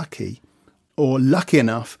been lucky or lucky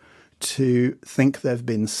enough to think they've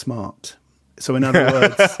been smart. So in other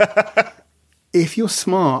words, if you're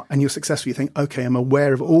smart and you're successful, you think, okay, I'm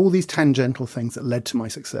aware of all these tangential things that led to my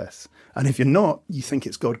success. And if you're not, you think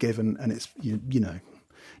it's God-given and it's,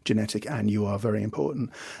 genetic, and you are very important.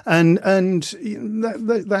 And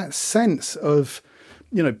that sense of,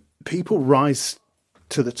 people rise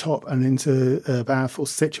to the top and into powerful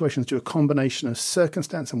situations through a combination of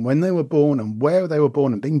circumstance and when they were born and where they were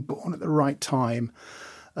born and being born at the right time,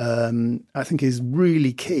 I think is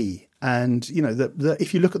really key. And,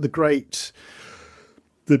 if you look at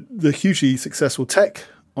the hugely successful tech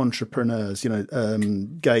entrepreneurs,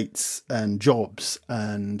 Gates and Jobs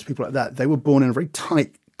and people like that, they were born in a very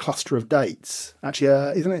tight cluster of dates.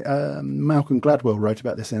 Actually, isn't it? Malcolm Gladwell wrote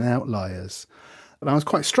about this in Outliers. And I was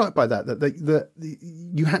quite struck by that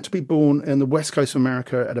you had to be born in the west coast of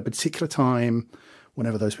America at a particular time,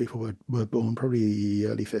 whenever those people were born, probably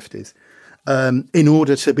early 50s, in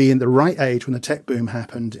order to be in the right age when the tech boom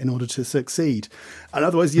happened, in order to succeed. And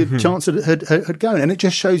otherwise your chance had gone. And it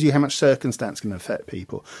just shows you how much circumstance can affect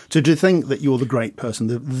people. To think that you're the great person,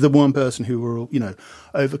 the one person who will,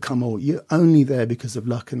 overcome all, you're only there because of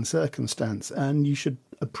luck and circumstance. And you should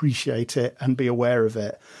appreciate it and be aware of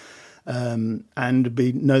it. And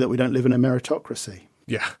know that we don't live in a meritocracy.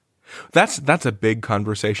 Yeah. That's a big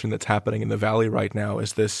conversation that's happening in the Valley right now,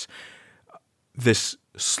 is this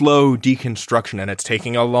slow deconstruction, and it's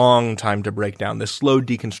taking a long time to break down, this slow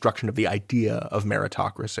deconstruction of the idea of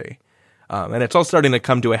meritocracy. And it's all starting to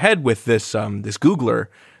come to a head with this Googler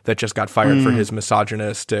that just got fired for his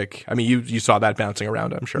misogynistic. I mean, you saw that bouncing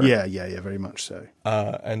around, I'm sure. Yeah, very much so.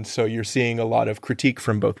 And so you're seeing a lot of critique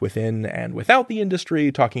from both within and without the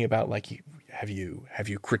industry, talking about have you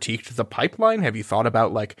critiqued the pipeline? Have you thought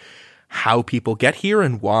about like how people get here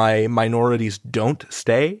and why minorities don't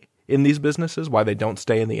stay in these businesses, why they don't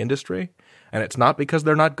stay in the industry? And it's not because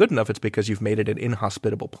they're not good enough, it's because you've made it an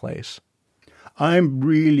inhospitable place. I'm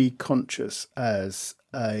really conscious as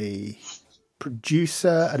a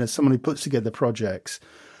producer and as someone who puts together projects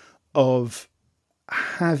of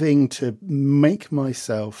having to make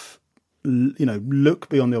myself, look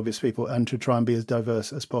beyond the obvious people and to try and be as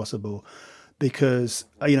diverse as possible. Because,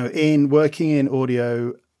 in working in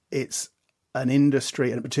audio, it's an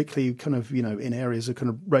industry, and particularly kind of, in areas of kind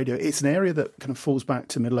of radio, it's an area that kind of falls back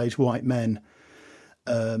to middle-aged white men.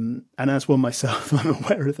 And as one myself, I'm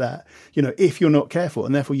aware of that, if you're not careful,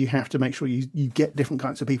 and therefore you have to make sure you get different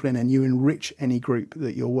kinds of people in and you enrich any group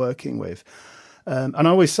that you're working with. And I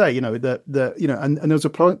always say, and there was a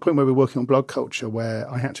point where we were working on blog culture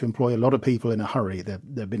where I had to employ a lot of people in a hurry.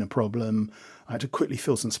 There'd been a problem. I had to quickly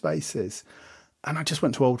fill some spaces. And I just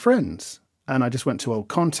went to old friends. And I just went to old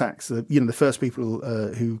contacts, the first people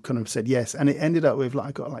who kind of said yes. And it ended up with,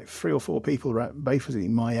 I got 3 or 4 people basically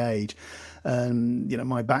my age and,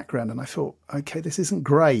 my background. And I thought, okay, this isn't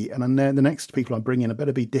great. And then the next people I bring in, I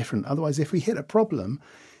better be different. Otherwise, if we hit a problem,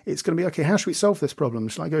 it's going to be, okay, how should we solve this problem?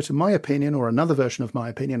 Shall I go to my opinion or another version of my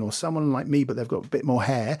opinion or someone like me, but they've got a bit more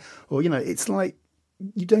hair? Or, it's like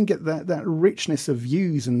you don't get that richness of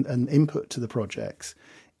views and input to the projects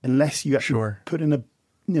unless you actually put in a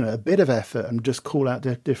bit of effort and just call out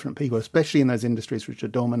different people, especially in those industries which are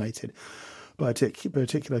dominated by a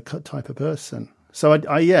particular type of person. So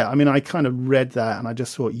I kind of read that and I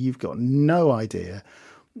just thought, you've got no idea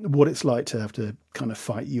what it's like to have to kind of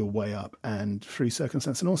fight your way up and through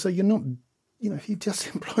circumstance. And also you're not, if you just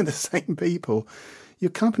employ the same people,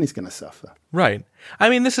 your company's going to suffer. Right. I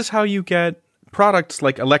mean, this is how you get products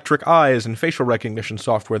like electric eyes and facial recognition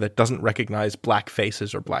software that doesn't recognize black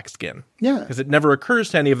faces or black skin. Yeah. Because it never occurs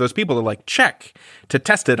to any of those people to check to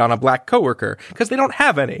test it on a black coworker because they don't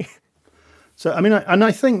have any. So,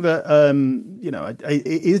 I think that, it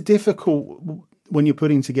is difficult when you're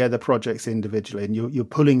putting together projects individually and you're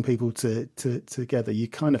pulling people together. You're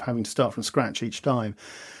kind of having to start from scratch each time.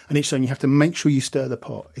 And each time you have to make sure you stir the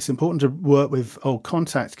pot. It's important to work with old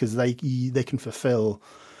contacts because they can fulfill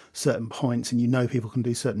certain points and people can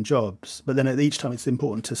do certain jobs. But then at each time it's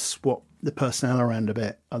important to swap the personnel around a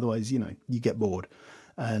bit. Otherwise, you get bored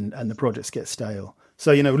and the projects get stale.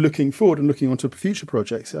 So, looking forward and looking onto future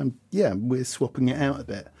projects, we're swapping it out a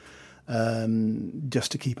bit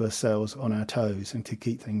just to keep ourselves on our toes and to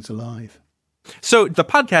keep things alive. So the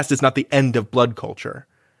podcast is not the end of blood culture,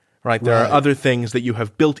 right? There are other things that you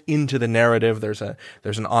have built into the narrative. There's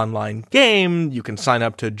an online game. You can sign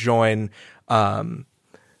up to join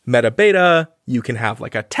Meta Beta. You can have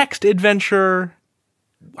a text adventure.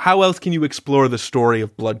 How else can you explore the story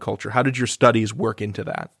of blood culture? How did your studies work into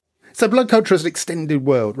that? So blood culture is an extended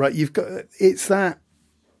world, right?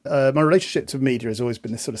 My relationship to media has always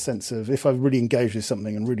been this sort of sense of if I've really engaged with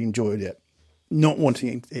something and really enjoyed it, not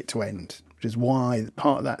wanting it to end, which is why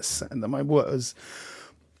part of that my work was,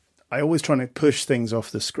 I always trying to push things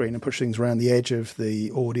off the screen and push things around the edge of the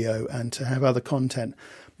audio and to have other content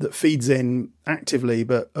that feeds in actively,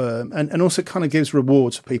 but and also kind of gives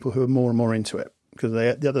rewards for people who are more and more into it. Because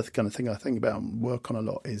the other kind of thing I think about and work on a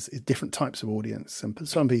lot is different types of audience. And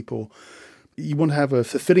some people, you want to have a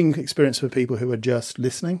fulfilling experience for people who are just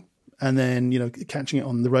listening and then, catching it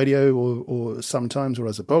on the radio or sometimes or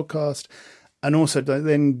as a podcast. And also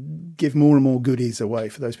then give more and more goodies away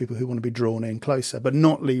for those people who want to be drawn in closer, but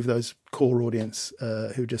not leave those core audience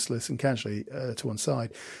who just listen casually to one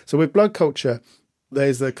side. So with blood culture,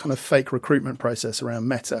 there's the kind of fake recruitment process around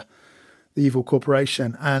Meta, the evil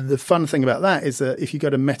corporation. And the fun thing about that is that if you go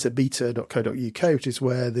to metabeta.co.uk, which is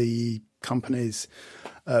where the company's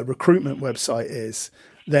recruitment website is,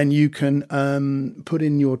 then you can put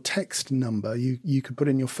in your text number. You could put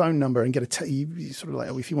in your phone number and get you sort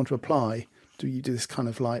of if you want to apply, you do this kind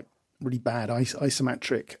of really bad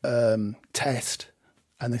isometric test.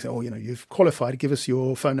 And they say, you've qualified, give us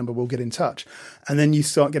your phone number, we'll get in touch. And then you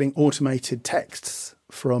start getting automated texts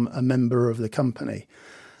from a member of the company.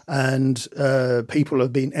 And people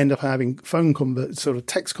have end up having sort of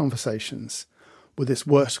text conversations with this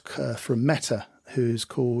worker from Meta who's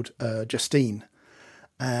called Justine.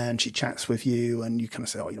 And she chats with you and you kind of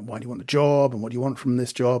say, why do you want the job? And what do you want from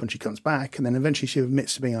this job? And she comes back and then eventually she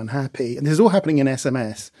admits to being unhappy. And this is all happening in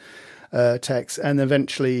SMS text. And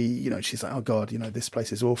eventually, she's like, oh God, this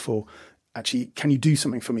place is awful. Actually, can you do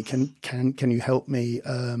something for me? Can you help me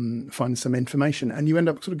find some information? And you end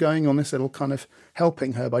up sort of going on this little kind of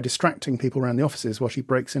helping her by distracting people around the offices while she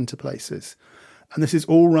breaks into places. And this is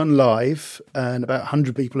all run live, and about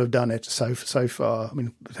 100 people have done it so far. I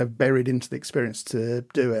mean, have buried into the experience to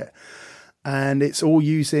do it. And it's all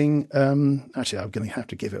using, actually, I'm going to have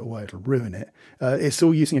to give it away, it'll ruin it. It's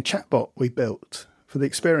all using a chatbot we built for the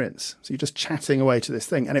experience. So you're just chatting away to this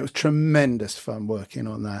thing. And it was tremendous fun working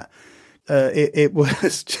on that. It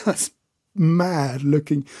was just mad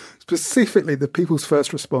looking, specifically the people's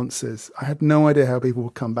first responses. I had no idea how people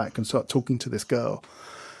would come back and start talking to this girl.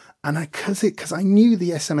 And because I knew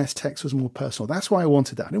the SMS text was more personal. That's why I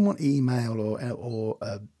wanted that. I didn't want email or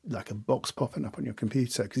like a box popping up on your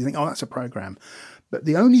computer, because you think, oh, that's a program. But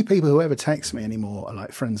the only people who ever text me anymore are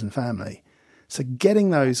like friends and family. So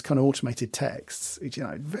getting those kind of automated texts, which,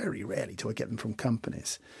 very rarely do I get them from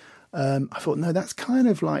companies. I thought, no, that's kind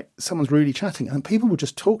of like someone's really chatting. And people would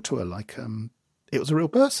just talk to her like it was a real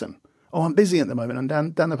person. Oh, I'm busy at the moment.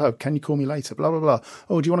 I'm down the pub. Can you call me later? Blah, blah, blah.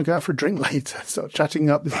 Oh, do you want to go out for a drink later? Start chatting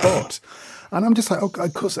up this bot. And I'm just like, oh,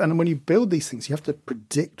 of course. And when you build these things, you have to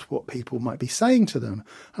predict what people might be saying to them.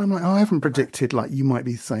 And I'm like, oh, I haven't predicted, like, you might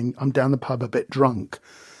be saying, I'm down the pub a bit drunk.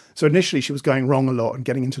 So initially she was going wrong a lot and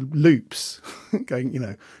getting into loops,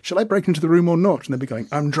 going, shall I break into the room or not? And they'd be going,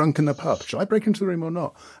 I'm drunk in the pub. Shall I break into the room or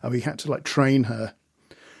not? And we had to like train her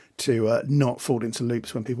to not fall into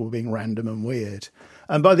loops when people were being random and weird.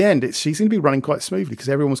 And by the end, she seemed to be running quite smoothly because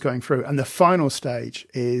everyone was going through. And the final stage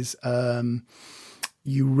is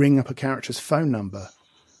you ring up a character's phone number.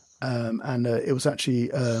 And it was actually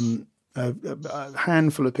a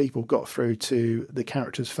handful of people got through to the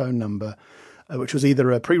character's phone number, which was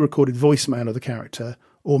either a pre-recorded voicemail of the character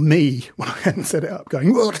or me, when I hadn't set it up,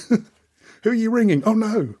 going, what? Who are you ringing? Oh,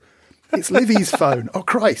 no, it's Livy's phone. Oh,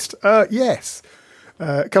 Christ. Yes.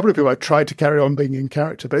 A couple of people I tried to carry on being in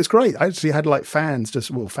character, but it's great. I actually had like fans,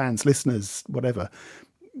 listeners, whatever,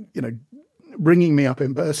 ringing me up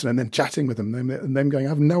in person and then chatting with them and them going, I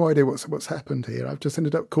have no idea what's happened here. I've just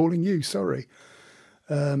ended up calling you. Sorry.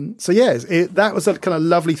 That was a kind of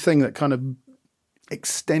lovely thing that kind of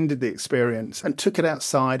extended the experience and took it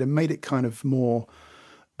outside and made it kind of more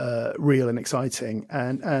real and exciting.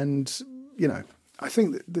 And I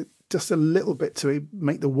think that just a little bit to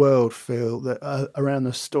make the world feel that around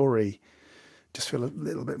the story, just feel a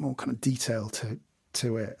little bit more kind of detail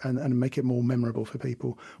to it and make it more memorable for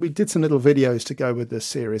people. We did some little videos to go with this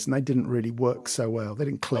series and they didn't really work so well. They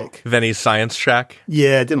didn't click. Venny's Science Shack?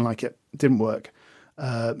 Yeah, didn't like it. Didn't work.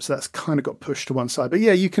 So that's kind of got pushed to one side. But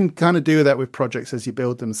yeah, you can kind of do that with projects as you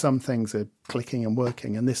build them. Some things are clicking and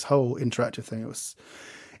working. And this whole interactive thing,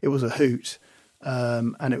 it was a hoot.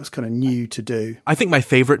 And it was kind of new to do. I think my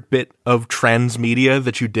favorite bit of transmedia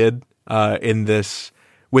that you did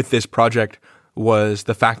with this project was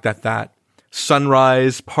the fact that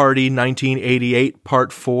Sunrise Party 1988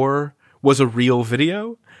 Part 4 was a real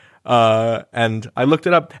video. And I looked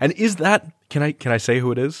it up. And is that, can I say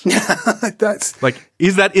who it is? That's like,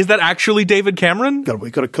 is that actually David Cameron? God,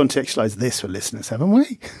 we've got to contextualize this for listeners, haven't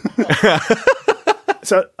we?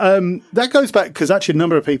 So that goes back because actually a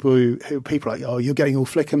number of people who people are like, oh, you're getting all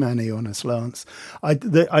Flickerman-y on us, Lance. I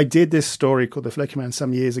did this story called The Flickerman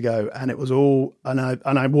some years ago, and it was all, and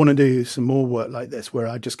I want to do some more work like this where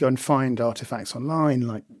I just go and find artifacts online,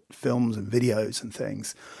 like films and videos and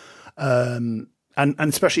things, and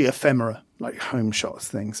especially ephemera, like home shots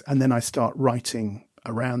things, and then I start writing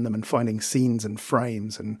around them and finding scenes and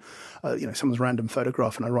frames and someone's random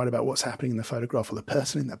photograph, and I write about what's happening in the photograph or the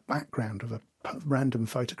person in the background of a random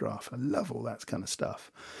photograph. I love all that kind of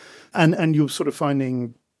stuff. And you're sort of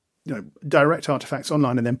finding direct artifacts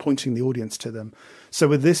online and then pointing the audience to them. So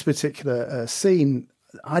with this particular scene,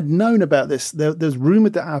 I'd known about this. There's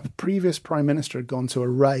rumoured that our previous Prime Minister had gone to a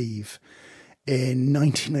rave in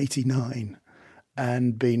 1989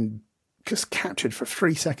 and been just captured for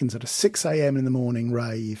 3 seconds at a 6 a.m. in the morning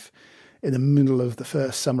rave in the middle of the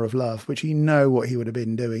first summer of love, which you know what he would have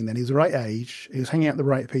been doing then. He was the right age, he was hanging out with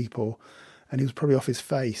the right people, and he was probably off his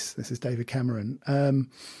face. This is David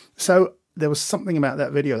Cameron. So there was something about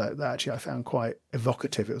that video that actually I found quite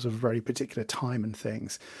evocative. It was a very particular time and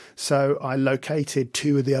things. So I located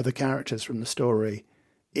 2 of the other characters from the story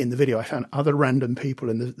in the video. I found other random people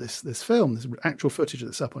in this film, this actual footage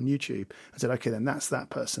that's up on YouTube. I said, okay, then that's that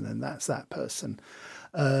person and that's that person.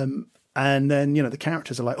 And then, the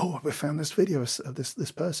characters are like, oh, we found this video of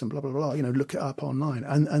this person, blah, blah, blah, look it up online.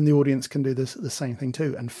 And the audience can do the same thing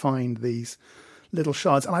too and find these little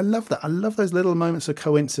shards. And I love that. I love those little moments of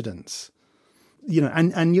coincidence.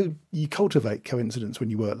 And you cultivate coincidence when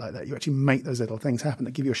you work like that. You actually make those little things happen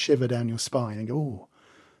that give you a shiver down your spine and go, oh,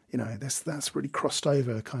 that's really crossed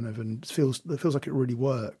over kind of, and it feels like it really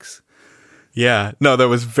works. Yeah, no, that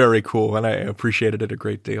was very cool, and I appreciated it a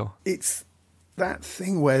great deal. It's that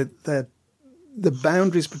thing where the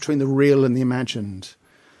boundaries between the real and the imagined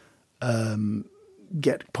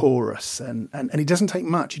get porous, and it doesn't take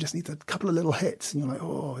much. You just need a couple of little hits, and you're like,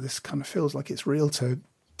 oh, this kind of feels like it's real to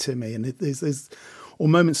me. And there's or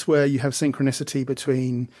moments where you have synchronicity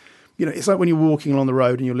between, it's like when you're walking along the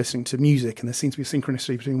road and you're listening to music, and there seems to be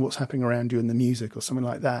synchronicity between what's happening around you and the music, or something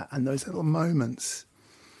like that. And those little moments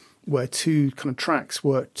where two kind of tracks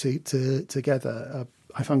work together,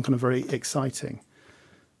 I find kind of very exciting.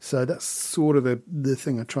 So that's sort of the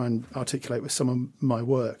thing I try and articulate with some of my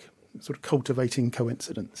work, sort of cultivating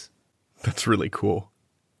coincidence. That's really cool.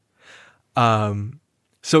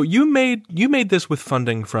 So you made this with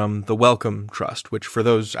funding from the Wellcome Trust, which for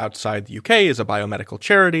those outside the UK is a biomedical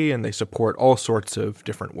charity, and they support all sorts of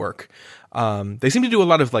different work. They seem to do a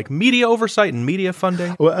lot of like media oversight and media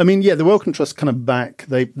funding. Well, I mean, yeah, the Wellcome Trust kind of back,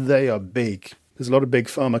 they are big. There's a lot of big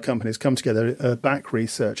pharma companies come together, back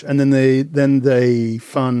research, and then they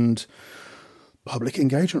fund public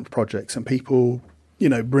engagement projects and people,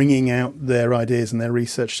 bringing out their ideas and their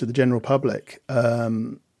research to the general public.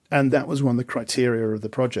 And that was one of the criteria of the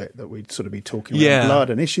project, that we'd sort of be talking about blood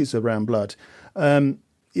and issues around blood.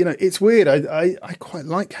 It's weird. I quite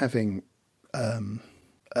like having.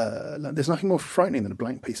 There's nothing more frightening than a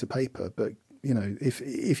blank piece of paper. But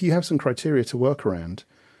if you have some criteria to work around,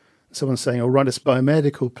 someone's saying, "Oh, write us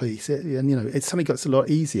biomedical, please," it suddenly gets a lot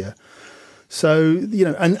easier. So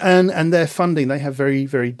and their funding, they have very,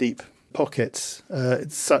 very deep pockets.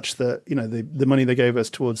 It's such that the money they gave us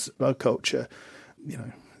towards blood culture,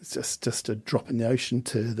 it's just a drop in the ocean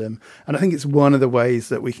to them. And I think it's one of the ways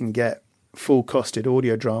that we can get full costed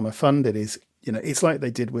audio drama funded is, it's like they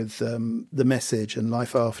did with The Message and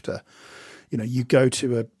Life After. You go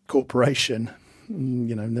to a corporation,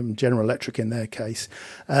 General Electric in their case,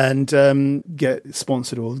 and get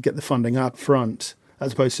sponsored or get the funding up front,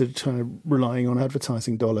 as opposed to kind of relying on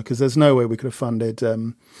advertising dollar, because there's no way we could have funded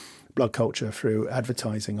blood culture through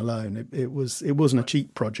advertising alone. It wasn't a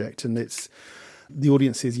cheap project, and it's the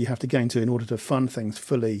audiences you have to gain to in order to fund things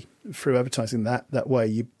fully through advertising that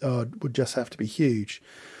way would just have to be huge.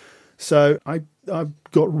 So I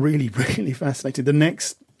got really, really fascinated. The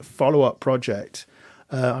next follow-up project,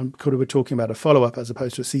 I'm kind of talking about a follow-up as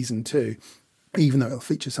opposed to a season 2, even though it'll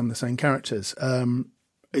feature some of the same characters,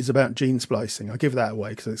 is about gene splicing. I'll give that away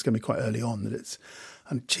because it's going to be quite early on.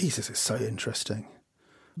 And Jesus, it's so interesting.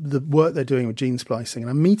 The work they're doing with gene splicing, and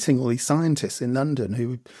I'm meeting all these scientists in London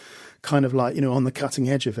who kind of like, on the cutting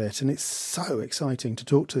edge of it. And it's so exciting to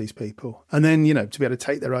talk to these people. And then, to be able to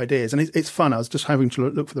take their ideas. And it's fun. I was just having to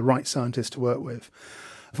look for the right scientist to work with.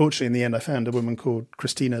 Fortunately, in the end, I found a woman called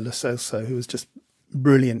Christina Lacelso, who was just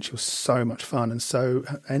brilliant. She was so much fun and so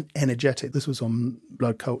energetic. This was on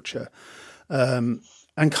blood culture. And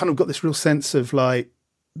kind of got this real sense of like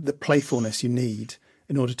the playfulness you need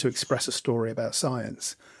in order to express a story about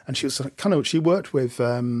science. And she was she worked with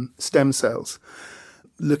stem cells,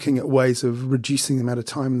 looking at ways of reducing the amount of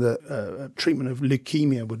time that treatment of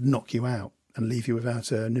leukemia would knock you out and leave you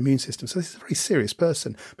without an immune system. So this is a very serious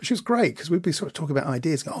person. But she was great because we'd be sort of talking about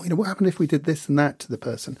ideas. Go, what happened if we did this and that to the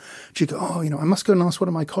person? She'd go, I must go and ask one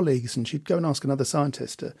of my colleagues. And she'd go and ask another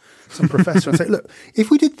scientist, some professor, and say, look,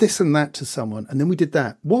 if we did this and that to someone and then we did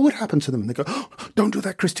that, what would happen to them? And they go, don't do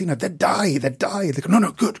that, Christina. They'd die. They go,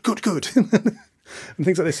 no, good. And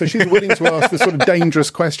things like this. So she's willing to ask the sort of dangerous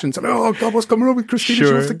questions. And, oh, God, what's going on with Christina? Sure.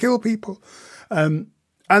 She wants to kill people.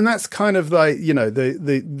 And that's kind of like,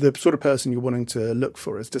 the sort of person you're wanting to look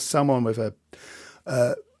for is just someone with a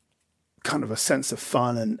kind of a sense of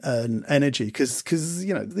fun and energy. Because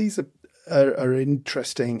these are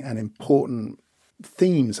interesting and important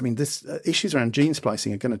themes. I mean, issues around gene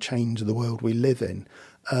splicing are going to change the world we live in.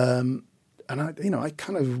 And I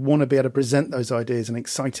kind of want to be able to present those ideas in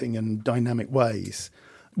exciting and dynamic ways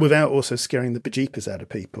without also scaring the bejeepers out of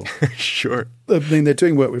people. Sure. I mean, they're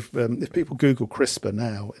doing work with, if people Google CRISPR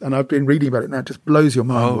now, and I've been reading about it now, it just blows your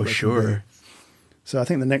mind. Oh, sure. So I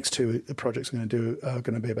think the next 2 projects I'm going to do are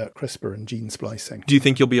going to be about CRISPR and gene splicing. Do you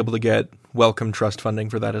think you'll be able to get Wellcome Trust funding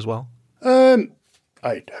for that as well?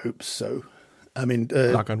 I'd hope so. I mean,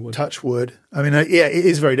 knock on wood. Touch wood. I mean, it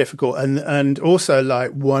is very difficult. And also,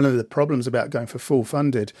 like, one of the problems about going for full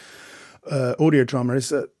funded audio drama is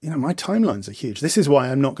that, my timelines are huge. This is why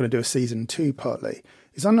I'm not going to do a season 2 partly,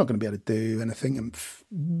 is I'm not going to be able to do anything. And,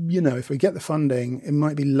 if we get the funding, it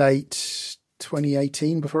might be late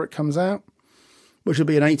 2018 before it comes out, which will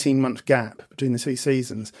be an 18-month gap between the 2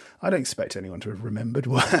 seasons. I don't expect anyone to have remembered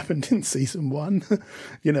what happened in season 1.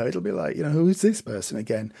 It'll be like, who is this person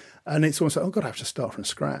again? And it's almost like, oh, God, I have to start from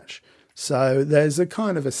scratch. So there's a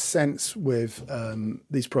kind of a sense with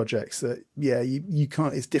these projects that, you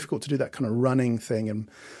can't, it's difficult to do that kind of running thing and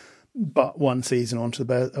butt one season onto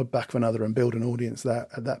the back of another and build an audience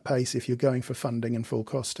at that pace if you're going for funding and full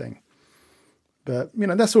costing. But,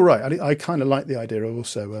 that's all right. I kind of like the idea of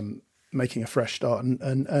also making a fresh start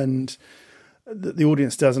and the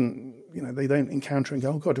audience doesn't, they don't encounter and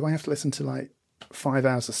go, oh, God, do I have to listen to like 5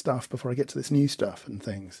 hours of stuff before I get to this new stuff and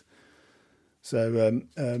things? So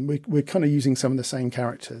we're kind of using some of the same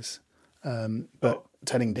characters, but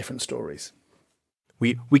telling different stories.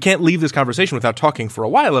 We can't leave this conversation without talking for a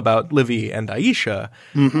while about Livy and Aisha,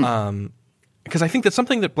 because I think that's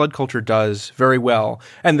something that Blood Culture does very well.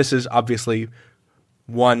 And this is obviously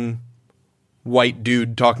one white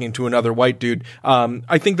dude talking to another white dude.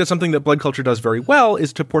 I think that something that Blood Culture does very well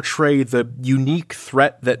is to portray the unique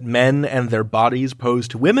threat that men and their bodies pose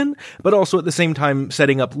to women, but also at the same time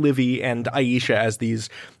setting up Livy and Aisha as these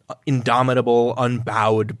indomitable,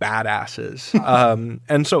 unbowed badasses.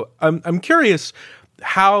 And so I'm curious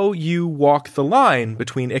how you walk the line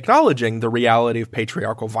between acknowledging the reality of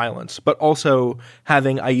patriarchal violence, but also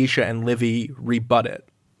having Aisha and Livy rebut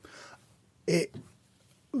it.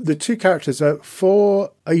 The two characters,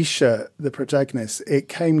 for Aisha, the protagonist, it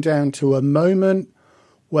came down to a moment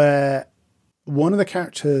where one of the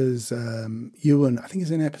characters, Ewan, I think is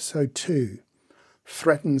in episode 2,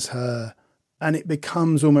 threatens her and it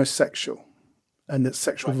becomes almost sexual. And that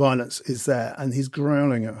sexual violence is there and he's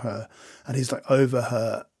growling at her and he's like over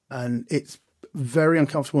her and it's a very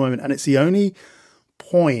uncomfortable moment. And it's the only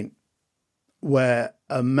point where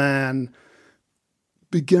a man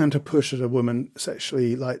began to push at a woman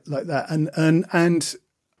sexually like that. And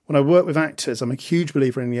when I work with actors, I'm a huge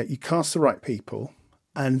believer in you cast the right people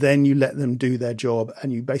and then you let them do their job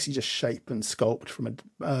and you basically just shape and sculpt from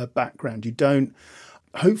a background. You don't,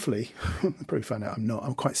 hopefully, probably find out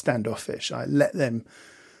I'm quite standoffish. I let them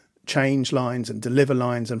change lines and deliver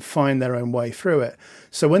lines and find their own way through it.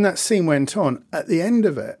 So when that scene went on, at the end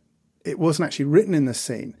of it, it wasn't actually written in the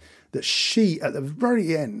scene that she, at the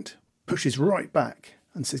very end, pushes right back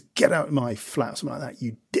and says, "Get out of my flat," something like that,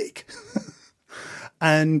 "you dick."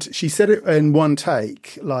 And she said it in one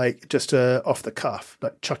take, like just off the cuff,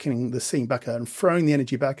 like chucking the scene back at her and throwing the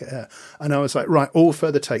energy back at her. And I was like, right, all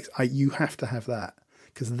further takes, you have to have that.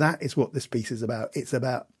 Because that is what this piece is about. It's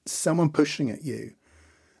about someone pushing at you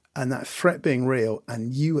and that threat being real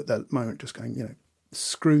and you at that moment just going,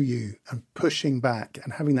 screw you, and pushing back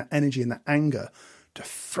and having that energy and that anger to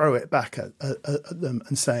throw it back at them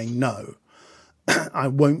and saying, no, I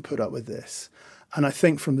won't put up with this. And I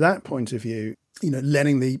think from that point of view,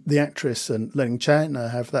 letting the actress and letting Chandler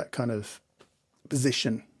have that kind of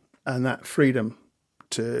position and that freedom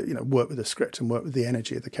to work with the script and work with the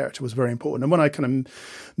energy of the character was very important. And when I kind of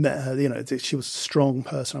met her, she was a strong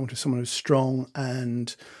person. I wanted someone who was strong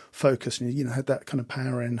and focused and had that kind of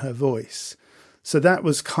power in her voice. So that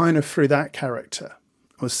was kind of through that character,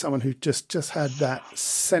 was someone who just had that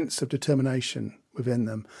sense of determination within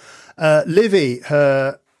them. Livy,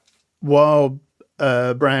 her wild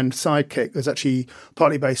brand sidekick, was actually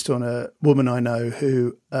partly based on a woman I know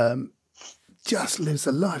who just lives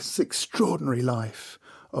a life, this extraordinary life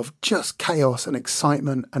of just chaos and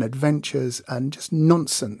excitement and adventures and just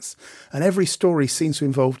nonsense. And every story seems to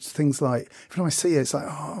involve things like, every time I see it, it's like,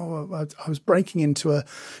 I was breaking into a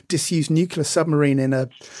disused nuclear submarine in a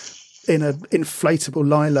inflatable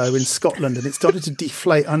lilo in Scotland, and it started to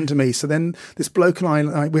deflate under me. So then this bloke and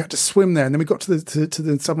I we had to swim there, and then we got to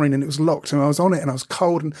the submarine, and it was locked, and I was on it, and I was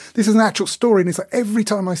cold. And this is an actual story, and it's like every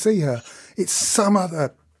time I see her, it's some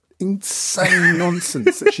other insane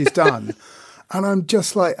nonsense that she's done. And I'm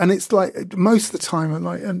just like, and it's like most of the time I'm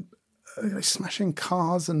like, smashing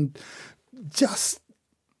cars and just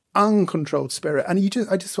uncontrolled spirit. And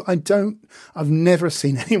I've never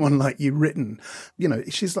seen anyone like you written.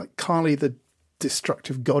 She's like Kali, the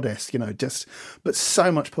destructive goddess, but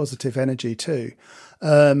so much positive energy too.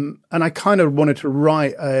 And I kind of wanted to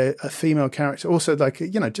write a female character, also like,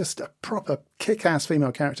 just a proper kick-ass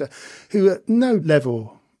female character who at no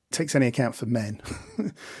level takes any account for men,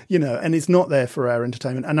 and it's not there for our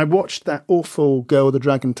entertainment. And I watched that awful Girl with the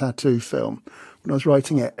Dragon Tattoo film when I was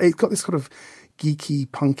writing it. It's got this kind of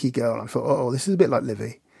geeky, punky girl. And I thought, oh, this is a bit like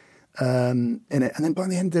Livy in it. And then by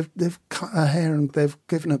the end, they've cut her hair and they've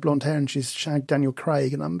given her blonde hair and she's shagged Daniel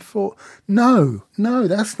Craig. And I thought, no,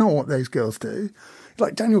 that's not what those girls do.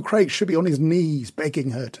 Like Daniel Craig should be on his knees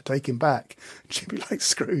begging her to take him back. She'd be like,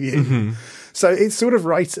 screw you. Mm-hmm. So it's sort of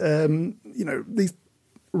right,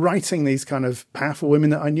 writing these kind of powerful women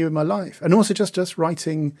that I knew in my life, and also just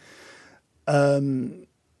writing,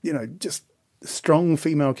 just strong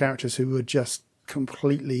female characters who were just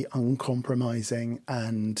completely uncompromising,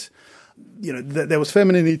 and there was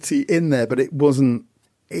femininity in there, but it wasn't.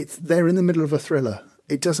 They're in the middle of a thriller.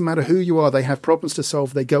 It doesn't matter who you are. They have problems to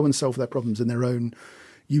solve. They go and solve their problems in their own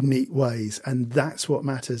unique ways. And that's what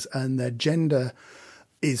matters. And their gender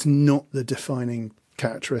is not the defining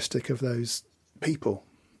characteristic of those people.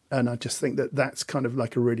 And I just think that that's kind of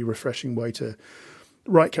like a really refreshing way to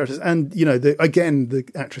write characters. And, you know, the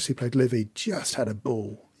actress who played Livy just had a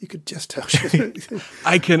ball. You could just tell.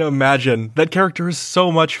 I can imagine. That character is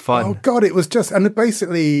so much fun. Oh, God, it was just... And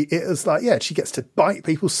basically, it was like, yeah, she gets to bite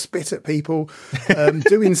people, spit at people,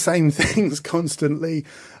 do insane things constantly.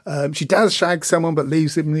 She does shag someone, but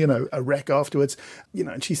leaves him, you know, a wreck afterwards. You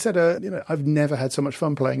know, and she said, you know, I've never had so much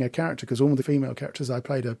fun playing a character because all the female characters I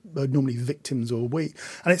played are normally victims or weak.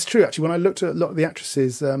 And it's true, actually. When I looked at a lot of the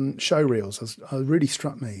actresses' show reels, it really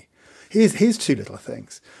struck me. Here's two little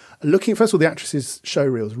things. Looking, first of all, the actresses' show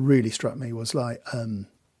reels really struck me was like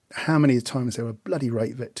how many times there were bloody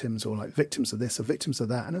rape victims or like victims of this or victims of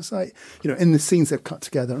that. And it's like, you know, in the scenes they've cut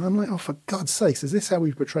together. And I'm like, oh, for God's sakes, is this how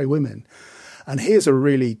we portray women? And here's a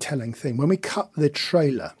really telling thing. When we cut the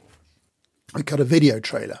trailer, we cut a video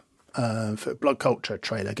trailer for Blood Culture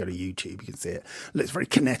trailer, go to YouTube, you can see it. It looks very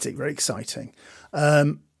kinetic, very exciting.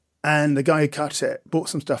 And the guy who cut it brought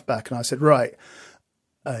some stuff back and I said, right,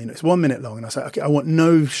 you know, it's 1 minute long. And I said, okay, I want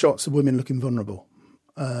no shots of women looking vulnerable.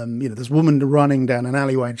 You know, there's a woman running down an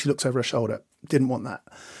alleyway and she looks over her shoulder. Didn't want that.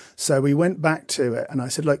 So we went back to it and I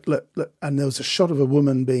said, look. And there was a shot of a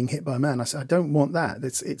woman being hit by a man. I said, I don't want that.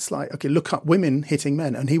 It's like, okay, look up women hitting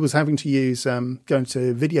men. And he was having to use, going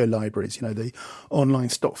to video libraries, you know, the online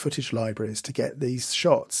stock footage libraries to get these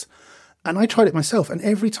shots. And I tried it myself. And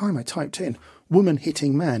every time I typed in woman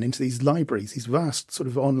hitting man into these libraries, these vast sort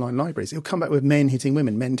of online libraries, it'll come back with men hitting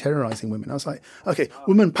women, men terrorising women. I was like, okay,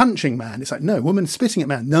 woman punching man. It's like, no, woman spitting at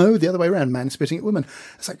man. No, the other way around, man spitting at woman.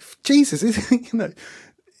 It's like, Jesus, you know,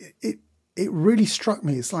 it really struck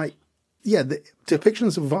me. It's like, yeah, the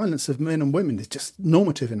depictions of violence of men and women is just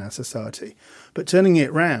normative in our society. But turning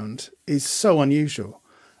it round is so unusual.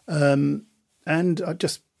 And I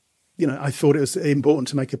just, you know, I thought it was important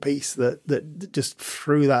to make a piece that just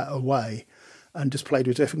threw that away and just played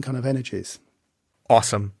with different kind of energies.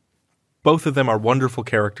 Awesome. Both of them are wonderful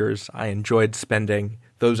characters. I enjoyed spending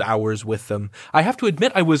those hours with them. I have to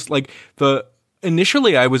admit, I was like,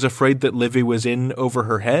 initially I was afraid that Livy was in over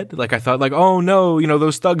her head. Like I thought like, oh no, you know,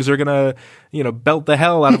 those thugs are gonna, you know, belt the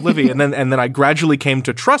hell out of Livy. and then I gradually came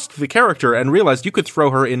to trust the character and realized you could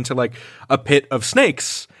throw her into like a pit of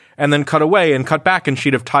snakes and then cut away and cut back and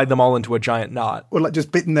she'd have tied them all into a giant knot. Or like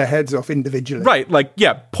just bitten their heads off individually. Right, like,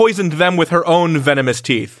 yeah, poisoned them with her own venomous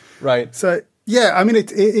teeth. Right. So, yeah, I mean,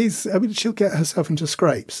 it is, I mean, she'll get herself into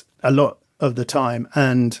scrapes a lot of the time.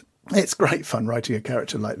 And it's great fun writing a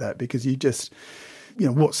character like that because you just, you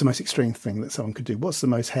know, what's the most extreme thing that someone could do? What's the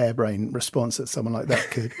most harebrained response that someone like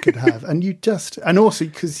that could have? And you just, and also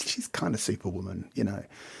because she's kind of Superwoman, you know.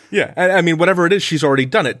 Yeah, I mean, whatever it is, she's already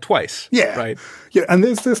done it twice. Yeah, right. Yeah, and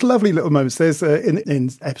there's this lovely little moments. There's in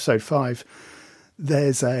episode 5,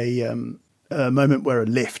 there's a moment where a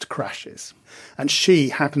lift crashes, and she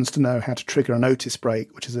happens to know how to trigger an Otis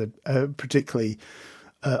brake, which is a particularly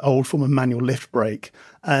old form of manual lift brake,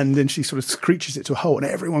 and then she sort of screeches it to a halt,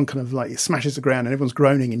 and everyone kind of like smashes the ground, and everyone's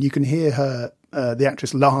groaning, and you can hear her, the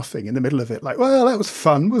actress, laughing in the middle of it, like, "Well, that was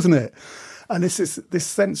fun, wasn't it?" And this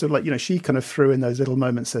sense of like, you know, she kind of threw in those little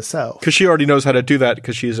moments herself. Because she already knows how to do that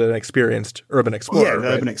because she's an experienced urban explorer. Yeah,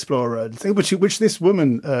 right? Urban explorer. Which this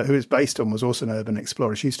woman who it's based on was also an urban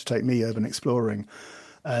explorer. She used to take me urban exploring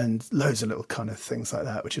and loads of little kind of things like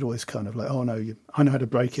that, which had always kind of like, oh no, I know how to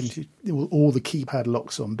break into all the keypad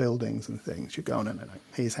locks on buildings and things. You go, oh, no,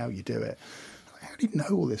 here's how you do it. Like, how do you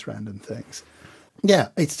know all these random things? Yeah,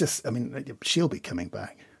 it's just, I mean, she'll be coming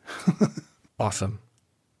back. Awesome.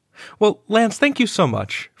 Well, Lance, thank you so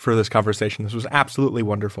much for this conversation. This was absolutely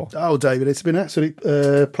wonderful. Oh, David, it's been an absolute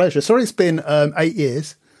pleasure. Sorry it's been 8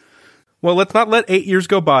 years. Well, let's not let 8 years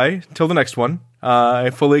go by till the next one.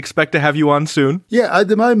 I fully expect to have you on soon. Yeah, at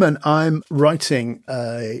the moment, I'm writing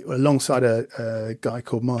alongside a guy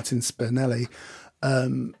called Martin Spinelli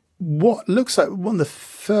what looks like one of the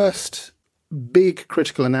first big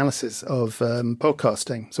critical analysis of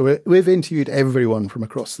podcasting. So we've interviewed everyone from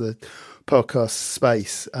across the podcast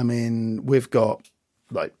space. I mean, we've got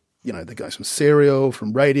like, you know, the guys from Serial,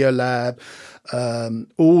 from Radiolab,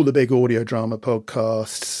 all the big audio drama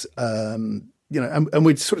podcasts, you know, and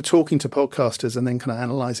we're sort of talking to podcasters and then kind of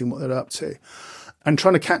analysing what they're up to and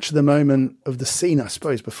trying to capture the moment of the scene, I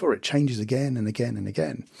suppose, before it changes again and again and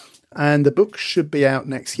again. And the book should be out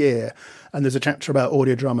next year, and there's a chapter about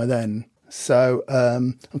audio drama then. So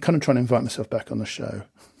I'm kind of trying to invite myself back on the show.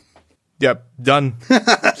 Yep, done.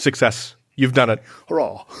 Success. You've done it.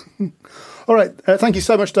 Hurrah. All right. Thank you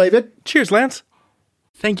so much, David. Cheers, Lance.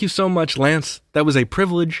 Thank you so much, Lance. That was a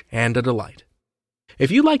privilege and a delight.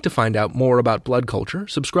 If you'd like to find out more about Blood Culture,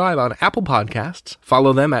 subscribe on Apple Podcasts,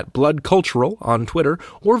 follow them at Blood Cultural on Twitter,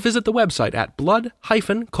 or visit the website at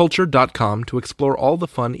blood-culture.com to explore all the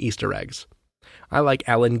fun Easter eggs. I like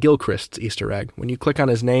Alan Gilchrist's Easter egg. When you click on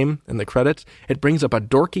his name in the credits, it brings up a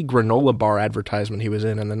dorky granola bar advertisement he was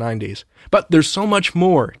in the 90s. But there's so much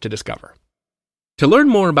more to discover. To learn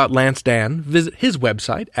more about Lance Dann, visit his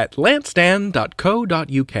website at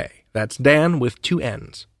lancedann.co.uk. That's Dan with 2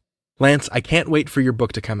 N's. Lance, I can't wait for your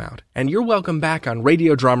book to come out, and you're welcome back on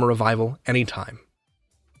Radio Drama Revival anytime.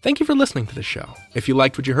 Thank you for listening to the show. If you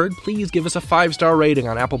liked what you heard, please give us a 5-star rating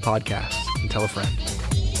on Apple Podcasts and tell a friend.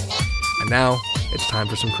 And now, it's time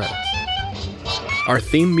for some credits. Our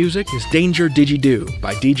theme music is Danger Digi-Do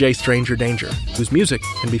by DJ Stranger Danger, whose music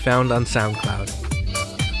can be found on SoundCloud.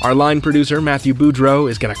 Our line producer, Matthew Boudreau,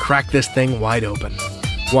 is going to crack this thing wide open.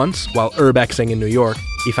 Once, while urbexing in New York,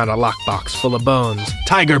 he found a lockbox full of bones,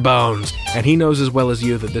 tiger bones, and he knows as well as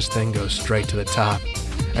you that this thing goes straight to the top.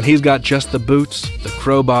 And he's got just the boots, the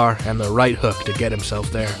crowbar, and the right hook to get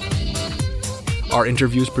himself there. Our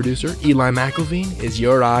interviews producer, Eli McElveen, is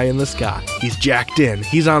your eye in the sky. He's jacked in.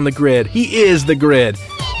 He's on the grid. He is the grid.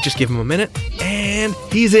 Just give him a minute, and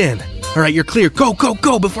he's in. All right, you're clear. Go, go,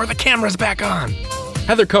 go before the camera's back on.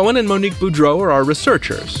 Heather Cohen and Monique Boudreau are our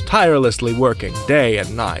researchers, tirelessly working day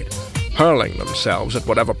and night, hurling themselves at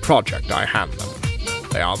whatever project I hand them.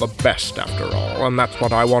 They are the best, after all, and that's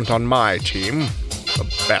what I want on my team.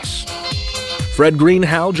 The best. Fred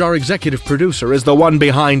Greenhalgh, our executive producer, is the one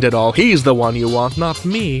behind it all. He's the one you want, not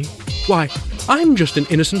me. Why, I'm just an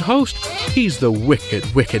innocent host. He's the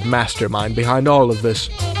wicked, wicked mastermind behind all of this.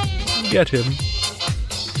 Get him.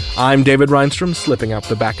 I'm David Reinstrom, slipping out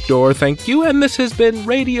the back door, thank you, and this has been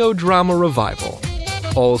Radio Drama Revival.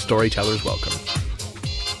 All storytellers welcome.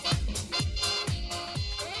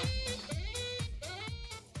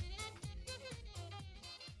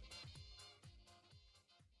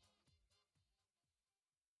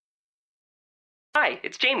 Hi,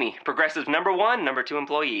 it's Jamie, Progressive #1, #2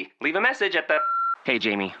 employee. Leave a message at the... Hey,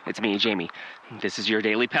 Jamie, it's me, Jamie. This is your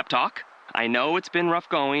daily pep talk. I know it's been rough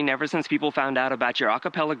going ever since people found out about your a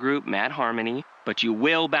cappella group, Mad Harmony, but you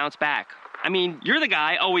will bounce back. I mean, you're the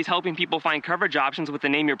guy always helping people find coverage options with the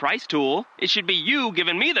Name Your Price tool. It should be you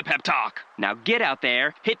giving me the pep talk. Now get out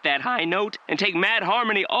there, hit that high note, and take Mad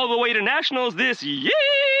Harmony all the way to nationals this year!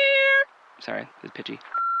 Sorry, it's pitchy.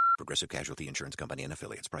 Progressive Casualty Insurance Company and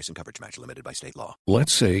Affiliates. Price and coverage match limited by state law.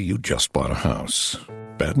 Let's say you just bought a house.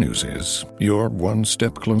 Bad news is, you're one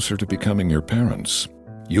step closer to becoming your parents.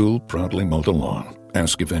 You'll proudly mow the lawn.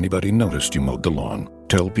 Ask if anybody noticed you mowed the lawn.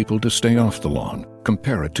 Tell people to stay off the lawn.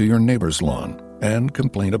 Compare it to your neighbor's lawn. And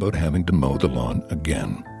complain about having to mow the lawn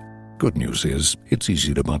again. Good news is, it's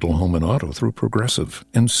easy to bundle home and auto through Progressive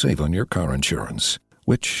and save on your car insurance,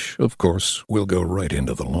 which, of course, will go right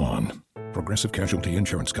into the lawn. Progressive Casualty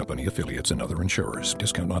Insurance Company, Affiliates, and other insurers.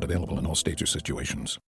 Discount not available in all states or situations.